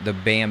to get the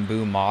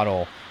bamboo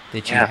model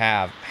that you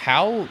have.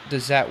 How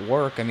does that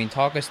work?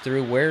 Talk us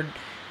through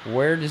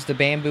where does the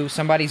bamboo,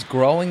 somebody's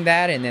growing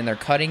that and then they're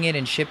cutting it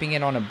and shipping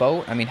it on a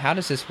boat? How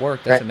does this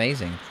work? That's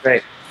amazing.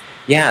 Right.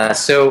 Yeah,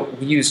 so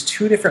we use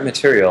two different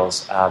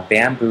materials,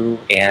 bamboo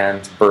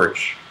and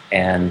birch.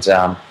 And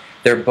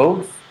they're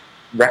both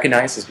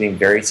recognized as being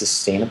very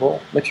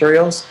sustainable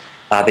materials.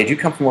 They do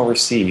come from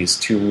overseas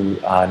to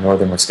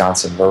northern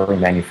Wisconsin, where we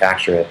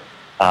manufacture it.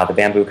 The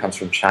bamboo comes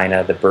from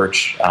China. The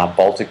birch,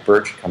 Baltic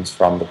birch, comes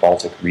from the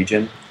Baltic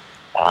region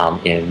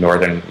in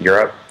northern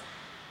Europe.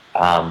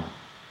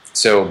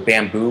 So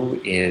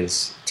bamboo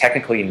is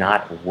technically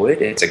not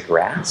wood, it's a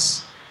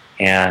grass.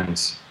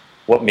 And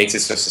what makes it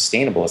so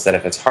sustainable is that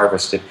if it's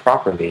harvested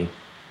properly,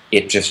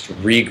 it just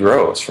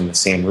regrows from the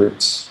same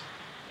roots.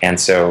 And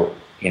so,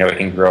 it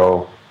can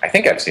grow, I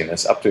think I've seen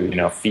this, up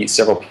to,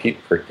 several feet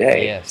per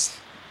day. Yes,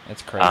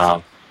 that's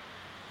crazy.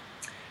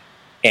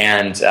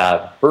 And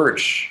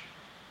birch,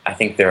 I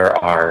think there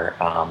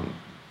are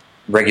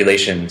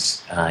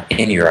regulations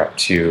in Europe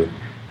to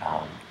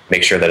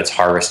make sure that it's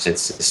harvested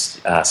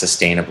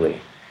sustainably.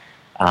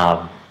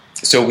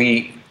 So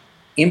we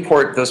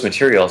import those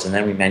materials and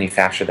then we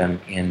manufacture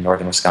them in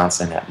northern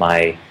Wisconsin at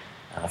my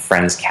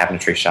friend's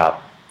cabinetry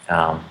shop.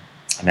 I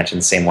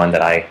mentioned the same one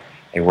that I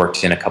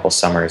worked in a couple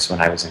summers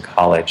when I was in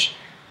college.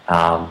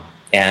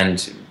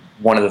 And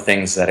one of the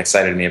things that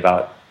excited me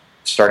about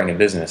starting a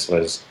business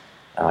was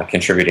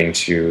contributing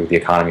to the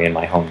economy in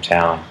my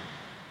hometown.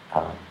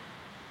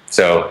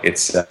 So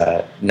it's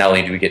not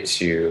only do we get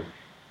to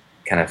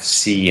kind of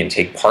see and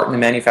take part in the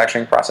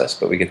manufacturing process,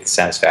 but we get the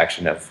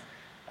satisfaction of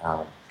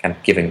kind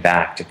of giving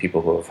back to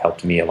people who have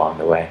helped me along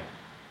the way.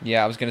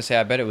 Yeah, I was going to say,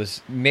 I bet it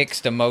was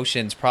mixed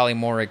emotions, probably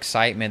more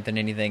excitement than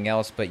anything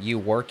else, but you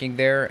working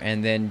there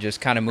and then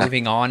just kind of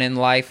moving on in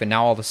life, and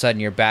now all of a sudden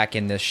you're back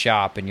in this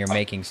shop and you're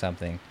making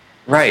something.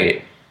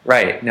 Right.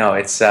 No,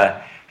 it's,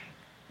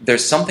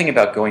 there's something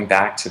about going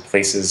back to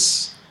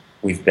places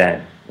we've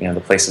been, the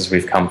places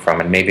we've come from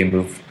and maybe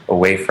moved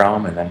away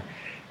from, and then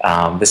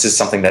this is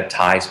something that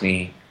ties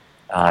me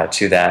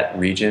to that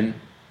region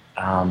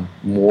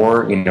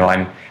more.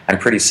 I'm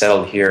pretty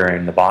settled here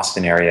in the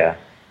Boston area,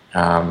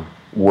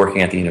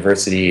 working at the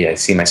university. I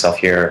see myself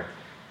here,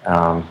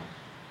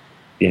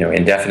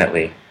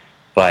 indefinitely.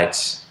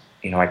 But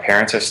my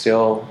parents are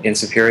still in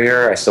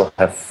Superior. I still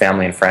have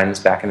family and friends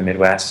back in the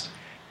Midwest,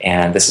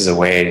 and this is a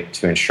way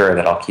to ensure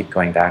that I'll keep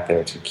going back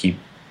there to keep,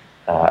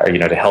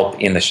 to help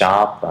in the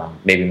shop,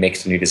 maybe make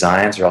some new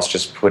designs, or else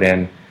just put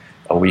in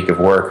a week of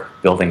work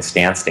building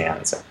stands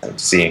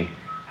and seeing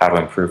how to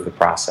improve the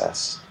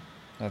process.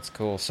 That's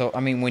cool. So,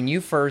 when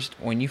you first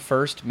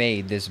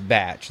made this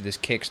batch, this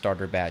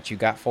Kickstarter batch, you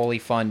got fully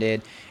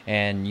funded,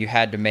 and you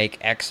had to make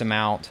X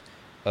amount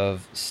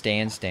of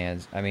stands.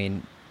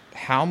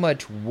 How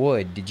much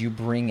wood did you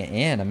bring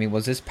in?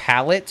 Was this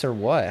pallets or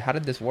what? How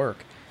did this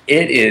work?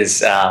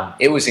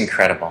 It was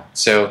incredible.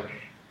 So,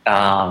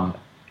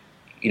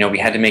 we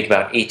had to make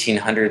about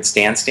 1,800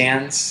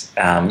 stands.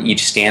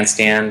 Each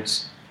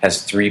stand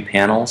has three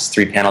panels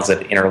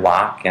that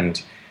interlock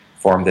and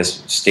form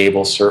this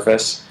stable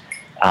surface.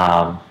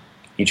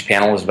 Each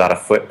panel is about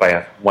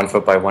 1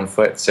 foot by 1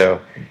 foot.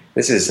 So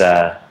this is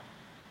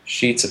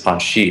sheets upon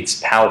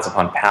sheets, pallets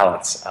upon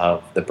pallets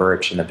of the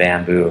birch and the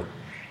bamboo.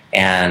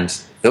 And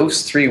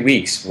those 3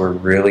 weeks were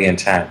really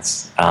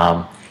intense.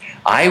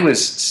 I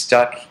was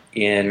stuck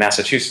in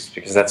Massachusetts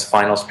because that's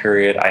finals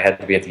period. I had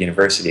to be at the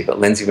university, but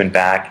Lindsay went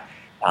back,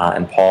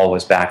 and Paul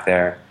was back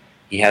there.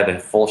 He had a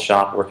full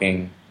shop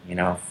working,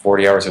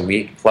 40 hours a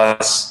week.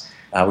 Plus,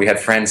 we had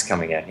friends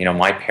coming in.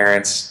 My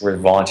parents were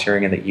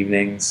volunteering in the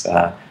evenings.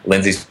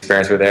 Lindsay's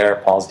parents were there.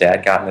 Paul's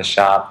dad got in the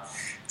shop.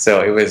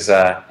 So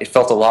it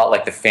felt a lot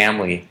like the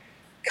family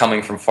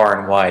coming from far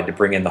and wide to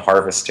bring in the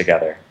harvest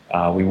together.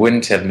 We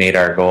wouldn't have made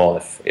our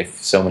goal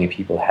if so many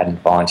people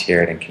hadn't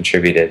volunteered and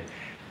contributed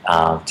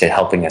to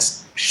helping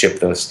us ship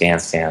those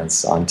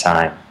stands on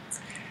time.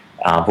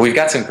 But we've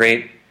got some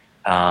great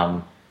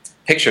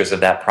pictures of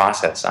that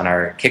process on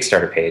our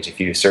Kickstarter page. If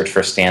you search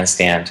for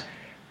stand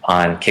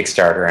on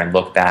Kickstarter and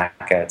look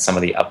back at some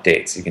of the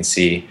updates, you can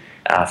see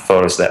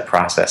photos of that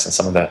process and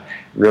some of the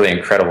really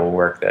incredible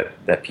work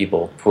that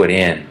people put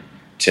in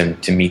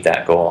to meet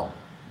that goal.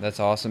 That's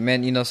awesome,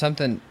 man.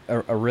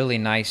 A really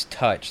nice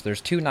touch.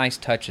 There's three nice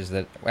touches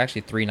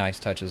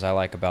I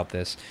like about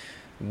this.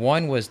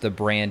 One was the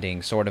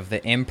branding, sort of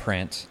the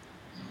imprint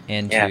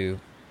into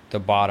the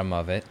bottom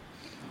of it.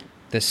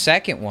 The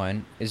second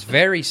one is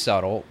very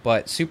subtle,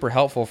 but super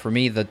helpful for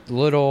me. The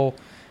little,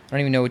 I don't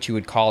even know what you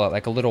would call it,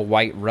 like a little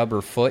white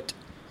rubber foot.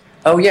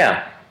 Oh,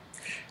 yeah.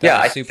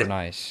 Super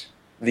nice.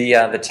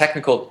 The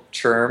technical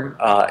term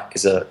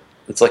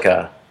it's like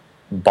a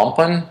bump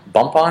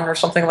on or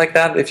something like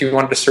that, if you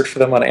wanted to search for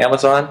them on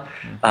Amazon.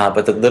 Mm-hmm.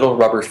 But the little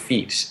rubber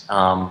feet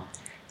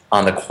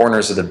on the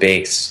corners of the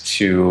base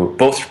to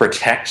both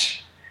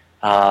protect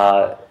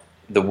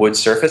the wood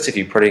surface if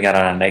you're putting it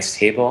on a nice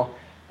table,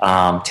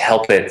 to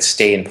help it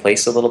stay in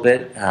place a little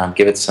bit,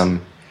 give it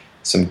some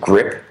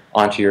grip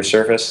onto your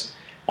surface,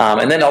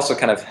 and then also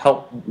kind of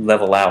help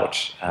level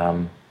out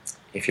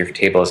if your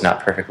table is not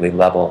perfectly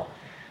level.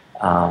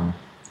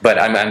 But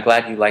I'm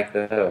glad you like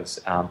those.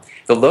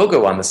 The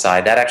logo on the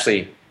side, that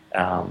actually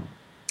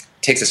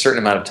takes a certain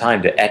amount of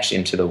time to etch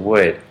into the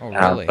wood. Oh,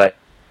 really? But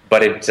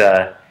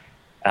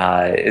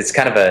it's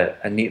kind of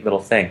a neat little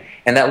thing.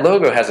 And that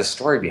logo has a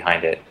story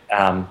behind it.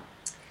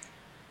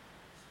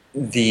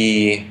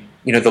 The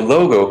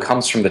logo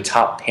comes from the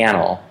top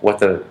panel, what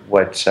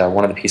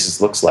one of the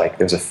pieces looks like.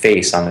 There's a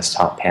face on this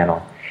top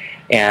panel.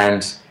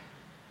 And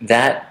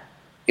that,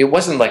 it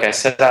wasn't like I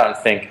set out and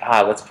think,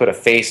 let's put a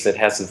face that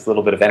has this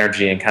little bit of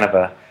energy and kind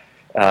of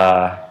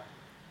a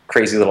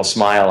crazy little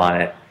smile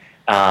on it.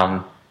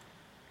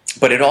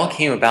 But it all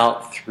came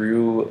about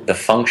through the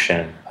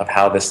function of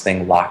how this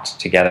thing locked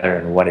together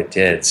and what it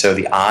did. So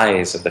the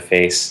eyes of the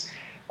face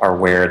are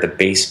where the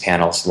base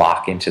panels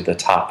lock into the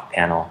top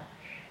panel.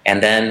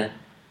 And then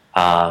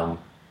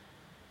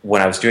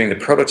when I was doing the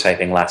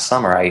prototyping last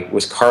summer, I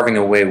was carving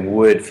away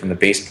wood from the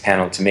base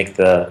panel to make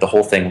the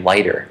whole thing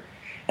lighter.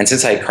 And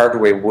since I had carved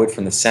away wood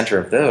from the center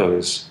of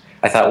those,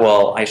 I thought,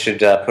 well, I should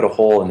put a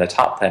hole in the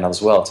top panel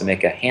as well to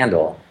make a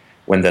handle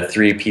when the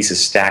three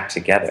pieces stack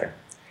together.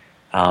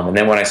 And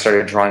then when I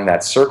started drawing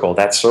that circle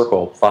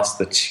plus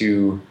the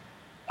two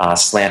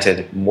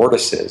slanted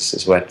mortises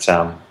is what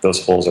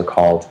those holes are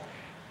called.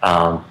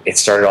 It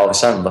started all of a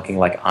sudden looking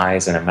like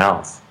eyes and a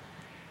mouth.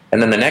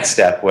 And then the next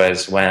step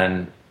was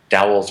when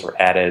dowels were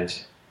added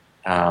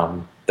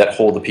that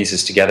hold the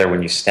pieces together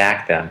when you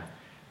stack them.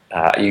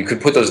 You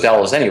could put those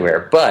dowels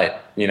anywhere,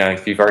 but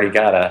if you've already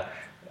got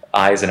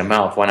eyes and a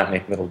mouth, why not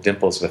make little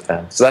dimples with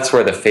them? So that's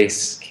where the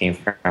face came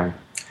from.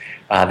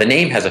 The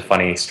name has a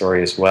funny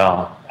story as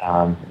well.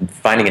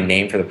 Finding a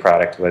name for the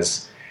product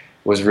was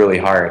really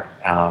hard.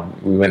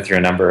 We went through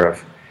a number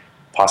of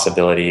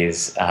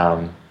possibilities,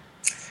 and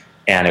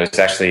it was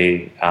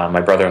actually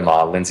my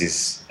brother-in-law,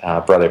 Lindsay's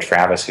brother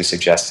Travis, who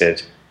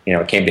suggested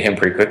it came to him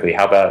pretty quickly.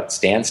 How about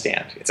stand?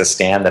 It's a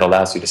stand that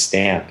allows you to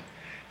stand.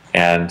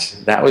 And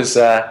that was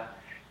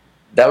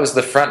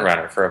the front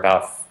runner for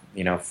about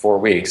 4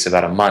 weeks,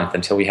 about a month,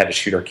 until we had to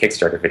shoot our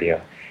Kickstarter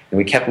video. And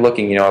we kept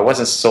looking. I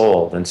wasn't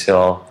sold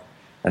until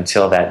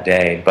that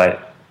day.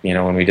 But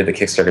when we did the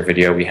Kickstarter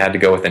video, we had to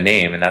go with a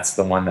name, and that's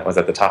the one that was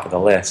at the top of the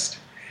list.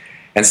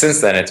 And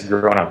since then, it's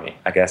grown on me.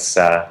 I guess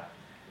the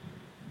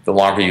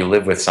longer you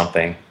live with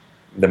something,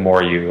 the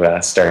more you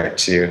start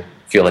to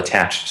feel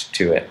attached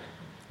to it.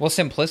 Well,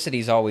 simplicity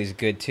is always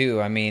good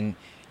too. I mean,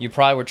 you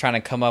probably were trying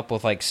to come up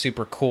with like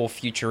super cool,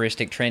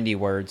 futuristic, trendy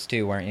words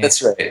too, weren't you?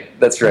 That's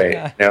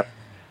right.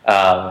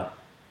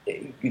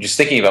 Just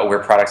thinking about where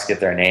products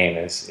get their name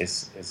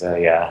is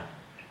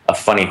a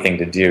funny thing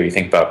to do. You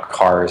think about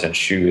cars and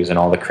shoes and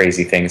all the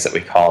crazy things that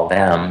we call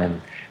them,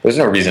 and there's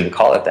no reason to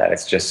call it that.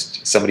 It's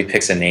just somebody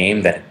picks a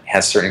name that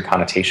has certain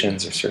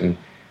connotations or certain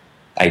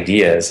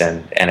ideas,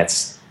 and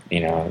it's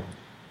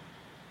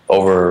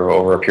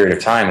over a period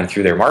of time and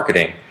through their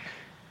marketing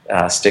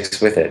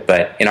sticks with it.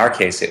 But in our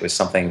case, it was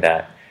something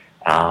that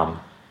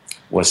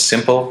was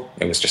simple,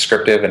 it was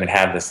descriptive, and it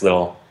had this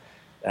little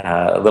bit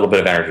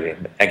of energy.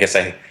 I guess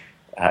it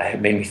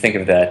made me think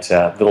of that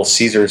Little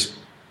Caesars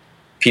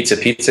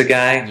pizza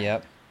guy.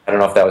 Yep. I don't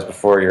know if that was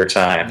before your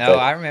time. No,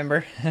 I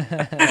remember. It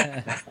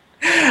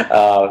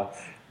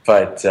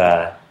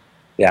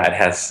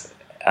has.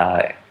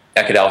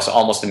 I could also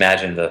almost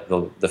imagine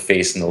the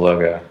face and the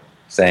logo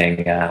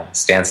saying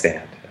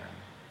stand.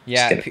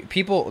 Yeah,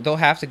 people, they'll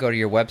have to go to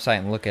your website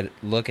and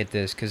look at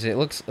this, because it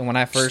looks, when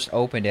I first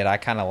opened it, I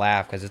kind of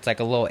laughed because it's like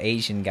a little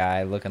Asian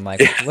guy looking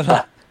like a little.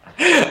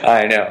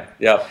 I know.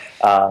 Yeah.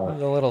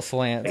 The little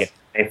slants. Like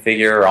a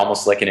figure, or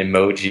almost like an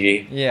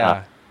emoji.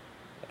 Yeah.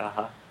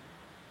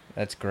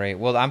 That's great.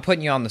 Well, I'm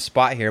putting you on the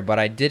spot here, but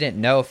I didn't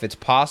know if it's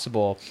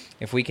possible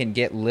if we can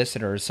get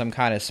listeners some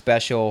kind of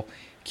special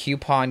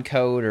coupon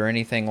code or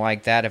anything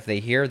like that if they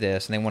hear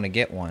this and they want to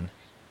get one.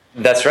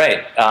 That's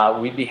right.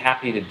 We'd be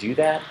happy to do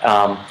that.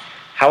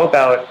 How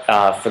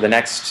about for the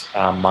next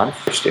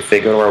month, if they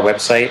go to our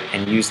website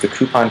and use the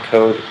coupon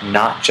code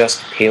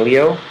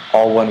NotJustPaleo,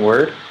 all one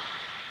word,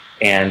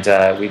 and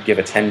we'd give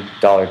a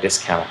 $10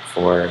 discount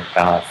for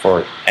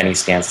any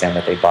stand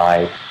that they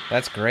buy.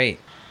 That's great.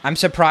 I'm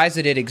surprised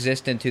that it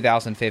exists in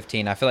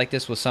 2015. I feel like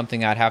this was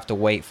something I'd have to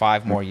wait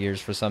 5 more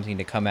years for something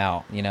to come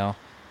out,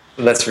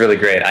 That's really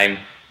great. I'm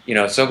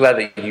so glad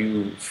that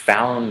you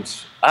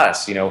found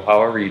us,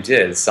 however you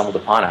did, stumbled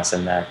upon us,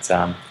 and that,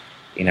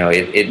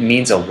 it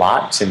means a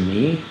lot to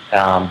me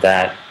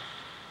that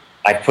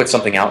I put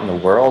something out in the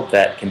world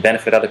that can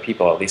benefit other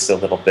people, at least a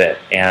little bit.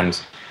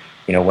 And,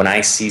 when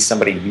I see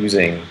somebody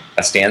using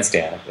a stand,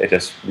 it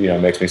just,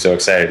 makes me so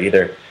excited.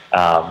 Either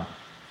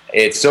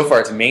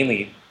it's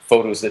mainly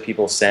photos that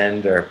people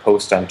send or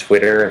post on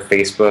Twitter or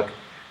Facebook.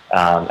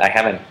 I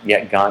haven't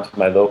yet gone to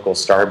my local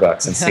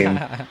Starbucks and seen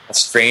a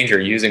stranger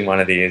using one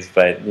of these,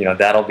 but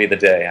that'll be the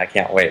day. I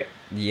can't wait.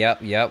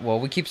 Yep. Well,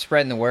 we keep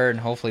spreading the word,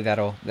 and hopefully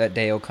that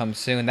day will come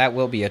soon. That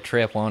will be a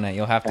trip, won't it?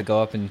 You'll have to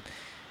go up and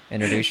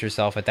introduce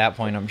yourself at that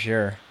point, I'm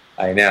sure.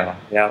 I know.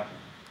 Yeah.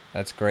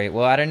 That's great.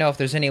 Well, I don't know if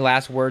there's any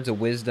last words of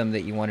wisdom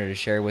that you wanted to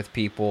share with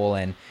people,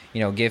 and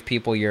give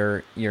people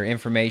your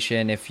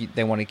information if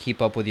they want to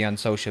keep up with you on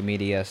social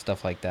media,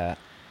 stuff like that.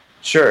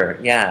 Sure,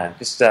 yeah.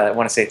 Just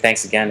want to say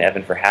thanks again,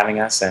 Evan, for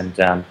having us.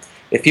 And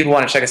if people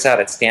want to check us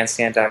out at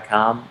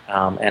standstand.com,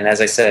 and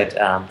as I said,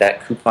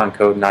 that coupon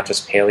code,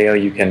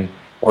 NotJustPaleo, you can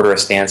order a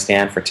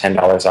stand for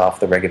 $10 off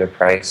the regular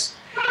price.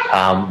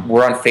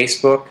 We're on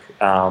Facebook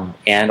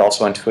and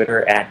also on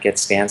Twitter at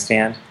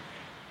GetStandstand.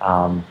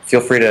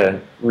 Feel free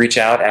to reach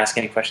out, ask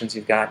any questions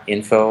you've got,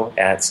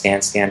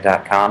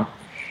 info@standstand.com.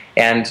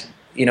 And,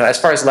 as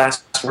far as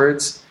last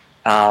words,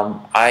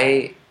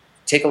 I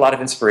take a lot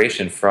of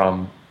inspiration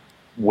from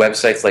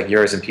websites like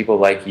yours and people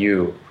like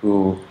you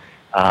who,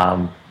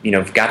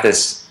 have got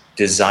this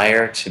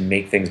desire to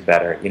make things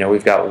better.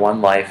 We've got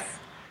one life,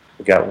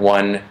 we've got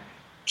one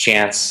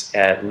chance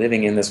at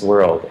living in this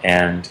world,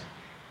 and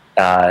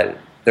there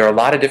are a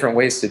lot of different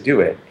ways to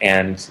do it,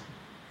 and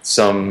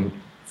some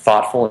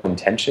thoughtful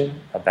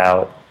intention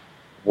about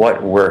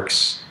what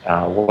works,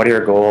 what are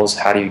your goals,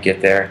 how do you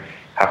get there,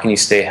 how can you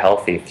stay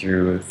healthy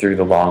through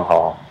the long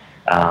haul.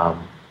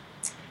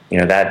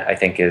 That I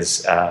think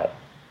is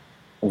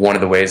one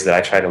of the ways that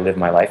I try to live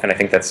my life, and I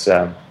think that's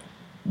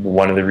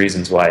one of the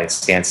reasons why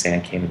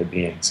Stand came into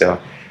being. So,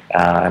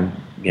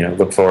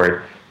 look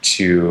forward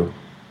to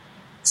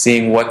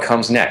seeing what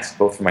comes next,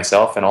 both for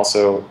myself and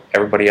also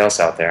everybody else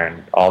out there,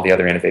 and all the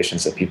other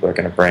innovations that people are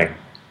going to bring.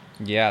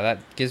 Yeah,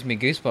 that gives me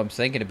goosebumps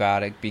thinking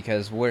about it,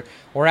 because we're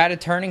at a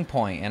turning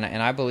point, and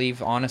I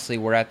believe honestly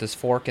we're at this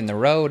fork in the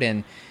road,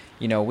 and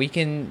we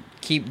can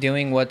keep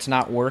doing what's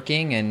not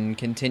working and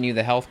continue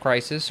the health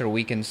crisis, or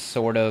we can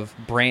sort of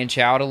branch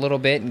out a little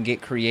bit and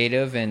get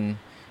creative and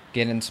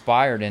get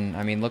inspired. And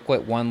I mean, look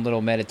what one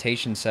little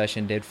meditation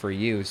session did for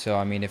you. So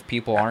I mean, if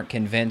people aren't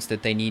convinced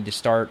that they need to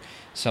start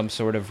some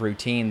sort of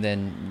routine,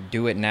 then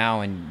do it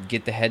now and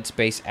get the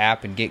Headspace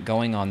app and get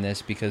going on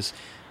this, because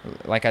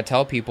like I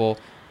tell people,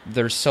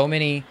 there's so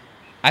many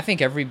I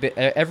think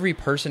every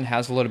person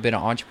has a little bit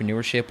of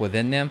entrepreneurship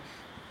within them.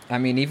 I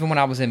mean, even when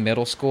I was in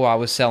middle school, I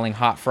was selling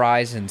hot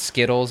fries and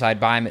Skittles. I'd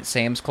buy them at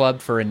Sam's Club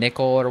for a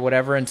nickel or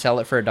whatever and sell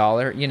it for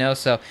 $1,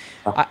 So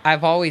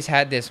I've always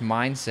had this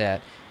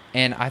mindset,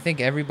 and I think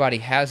everybody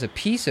has a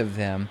piece of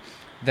them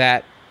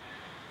that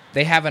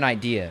they have an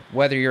idea.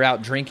 Whether you're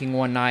out drinking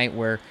one night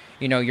where,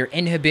 your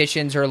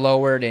inhibitions are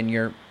lowered and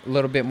you're a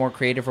little bit more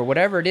creative or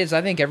whatever it is,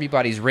 I think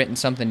everybody's written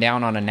something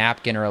down on a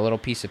napkin or a little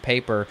piece of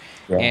paper,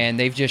 and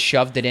they've just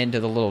shoved it into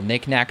the little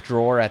knick-knack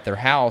drawer at their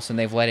house and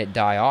they've let it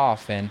die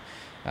off. And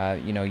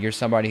you're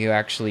somebody who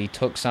actually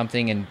took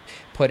something and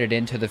put it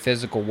into the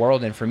physical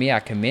world. And for me,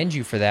 I commend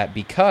you for that,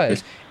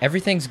 because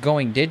everything's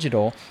going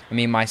digital. I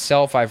mean,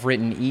 myself, I've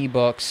written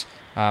ebooks.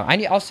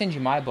 I'll send you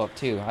my book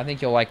too. I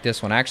think you'll like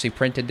this one. I actually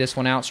printed this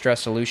one out,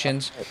 Stress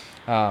Solutions.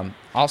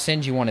 I'll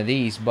send you one of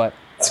these. But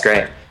that's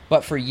great.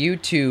 But for you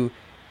to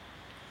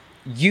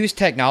use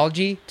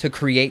technology to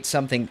create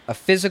something, a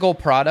physical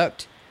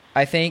product,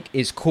 I think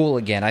is cool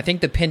again. I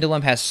think the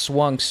pendulum has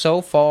swung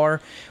so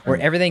far where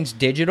everything's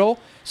digital.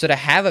 So to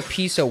have a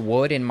piece of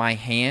wood in my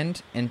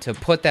hand and to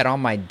put that on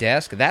my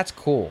desk, that's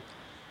cool.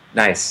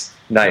 Nice.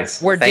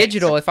 Where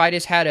digital, if I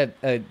just had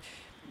a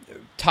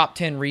top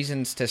 10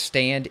 reasons to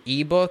stand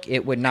ebook,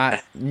 it would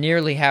not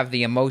nearly have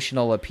the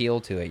emotional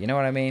appeal to it. You know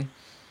what I mean?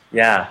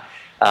 Yeah.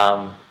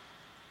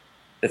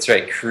 That's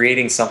right.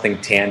 Creating something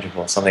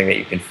tangible, something that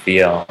you can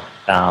feel.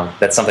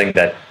 That's something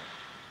that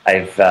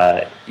I've,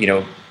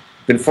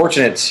 been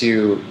fortunate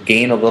to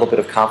gain a little bit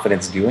of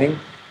confidence doing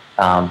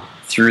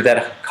through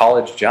that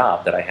college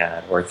job that I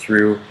had, or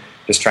through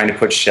just trying to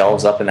put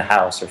shelves up in the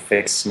house or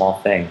fix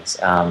small things.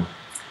 I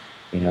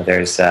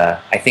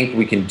think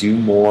we can do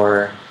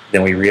more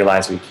than we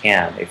realize we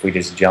can if we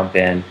just jump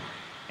in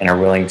and are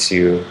willing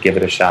to give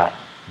it a shot.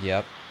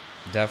 Yep,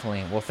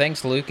 definitely. Well,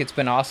 thanks, Luke. It's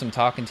been awesome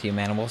talking to you,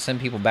 man. And we'll send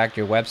people back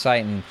to your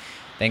website and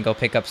then go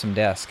pick up some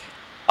desk.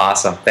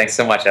 Awesome. Thanks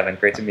so much, Evan.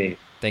 Great to meet you.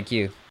 Thank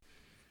you.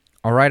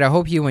 All right, I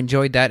hope you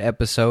enjoyed that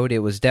episode. It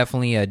was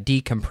definitely a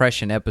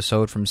decompression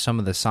episode from some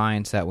of the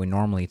science that we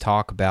normally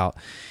talk about.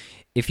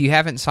 If you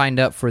haven't signed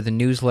up for the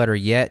newsletter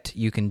yet,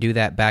 you can do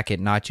that back at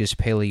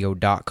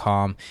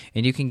notjustpaleo.com,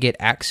 and you can get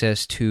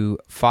access to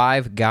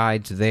 5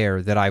 guides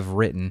there that I've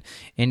written,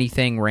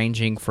 anything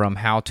ranging from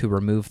how to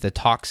remove the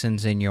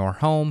toxins in your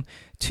home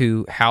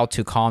to how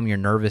to calm your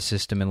nervous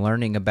system, and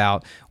learning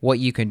about what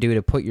you can do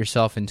to put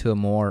yourself into a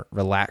more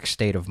relaxed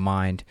state of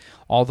mind.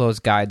 All those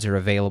guides are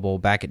available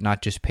back at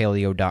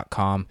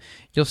notjustpaleo.com.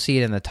 You'll see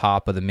it in the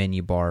top of the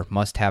menu bar,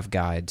 must-have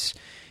guides.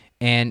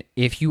 And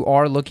if you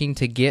are looking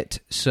to get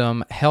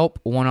some help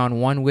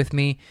one-on-one with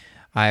me,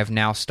 I have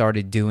now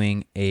started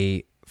doing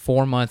a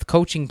 4-month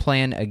coaching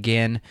plan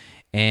again,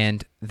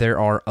 and there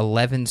are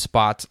 11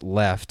 spots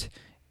left.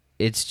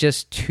 It's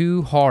just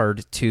too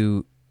hard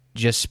to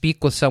just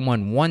speak with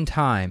someone one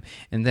time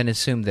and then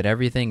assume that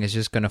everything is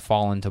just going to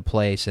fall into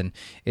place. And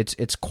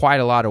it's quite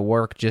a lot of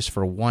work just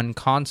for one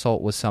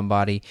consult with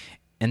somebody,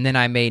 and then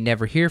I may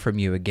never hear from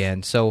you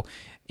again. So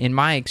in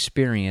my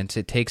experience,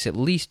 it takes at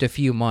least a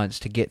few months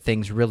to get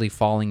things really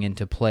falling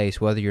into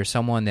place, whether you're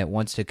someone that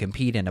wants to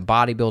compete in a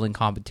bodybuilding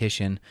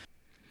competition,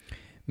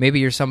 maybe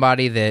you're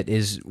somebody that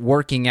is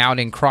working out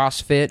in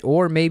CrossFit,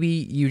 or maybe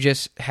you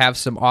just have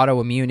some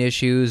autoimmune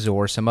issues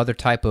or some other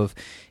type of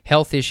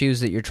health issues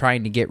that you're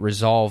trying to get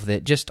resolved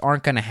that just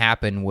aren't going to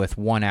happen with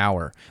 1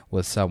 hour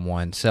with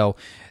someone. So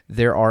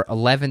there are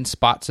 11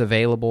 spots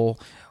available.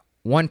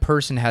 One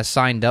person has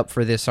signed up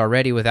for this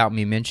already without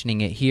me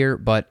mentioning it here,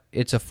 but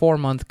it's a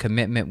 4-month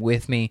commitment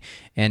with me,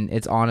 and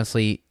it's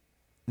honestly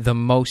the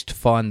most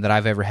fun that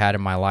I've ever had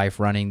in my life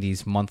running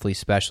these monthly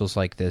specials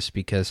like this,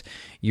 because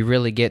you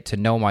really get to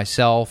know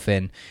myself,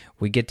 and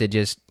we get to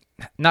just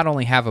not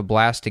only have a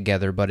blast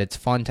together, but it's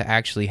fun to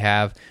actually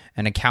have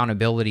an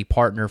accountability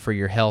partner for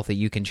your health that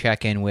you can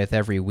check in with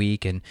every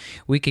week, and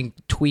we can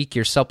tweak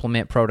your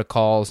supplement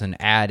protocols and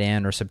add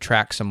in or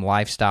subtract some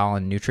lifestyle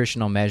and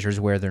nutritional measures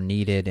where they're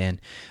needed. And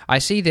I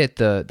see that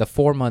the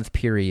 4-month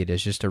period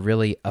is just a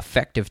really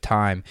effective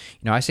time.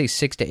 I say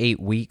 6 to 8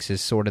 weeks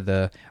is sort of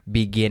the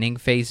beginning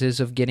phases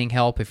of getting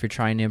help if you're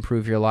trying to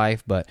improve your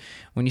life, but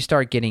when you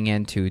start getting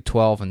into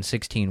 12 and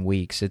 16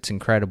 weeks, it's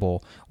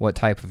incredible what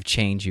type of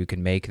change you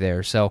can make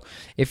there. So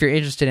if you're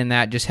interested in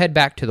that, just head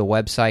back to the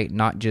website,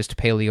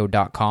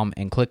 notjustpaleo.com,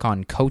 and click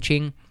on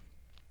coaching,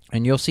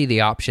 and you'll see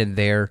the option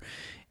there.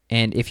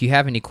 And if you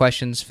have any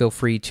questions, feel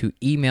free to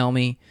email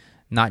me,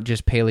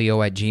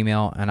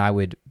 notjustpaleo@gmail.com, and I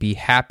would be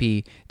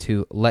happy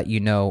to let you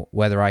know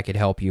whether I could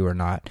help you or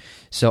not.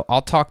 So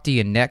I'll talk to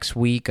you next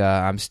week.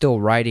 I'm still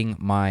writing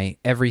my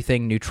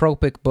Everything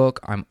Nootropic book.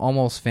 I'm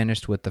almost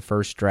finished with the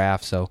first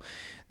draft, so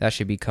that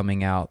should be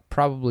coming out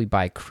probably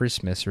by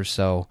Christmas or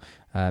so.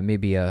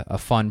 Maybe a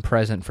fun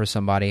present for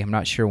somebody. I'm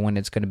not sure when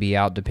it's going to be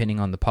out,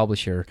 depending on the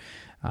publisher,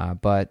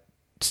 but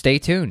stay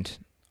tuned.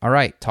 All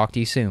right, talk to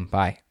you soon.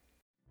 Bye.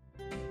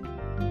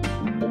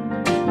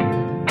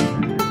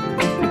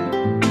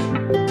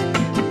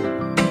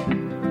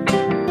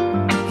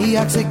 He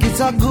acts like it's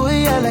all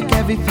good, yeah, like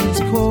everything's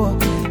cool.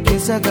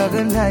 Kiss her, got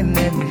a line,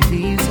 and he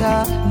leaves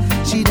her.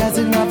 She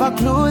doesn't have a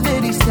clue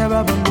that he's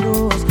terrible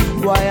news.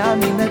 Why I'm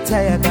in a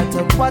tie, I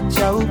gotta watch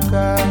out,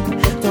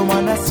 girl. Don't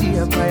wanna see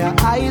her cry her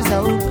eyes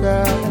out,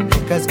 girl.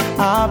 Cause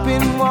I've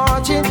been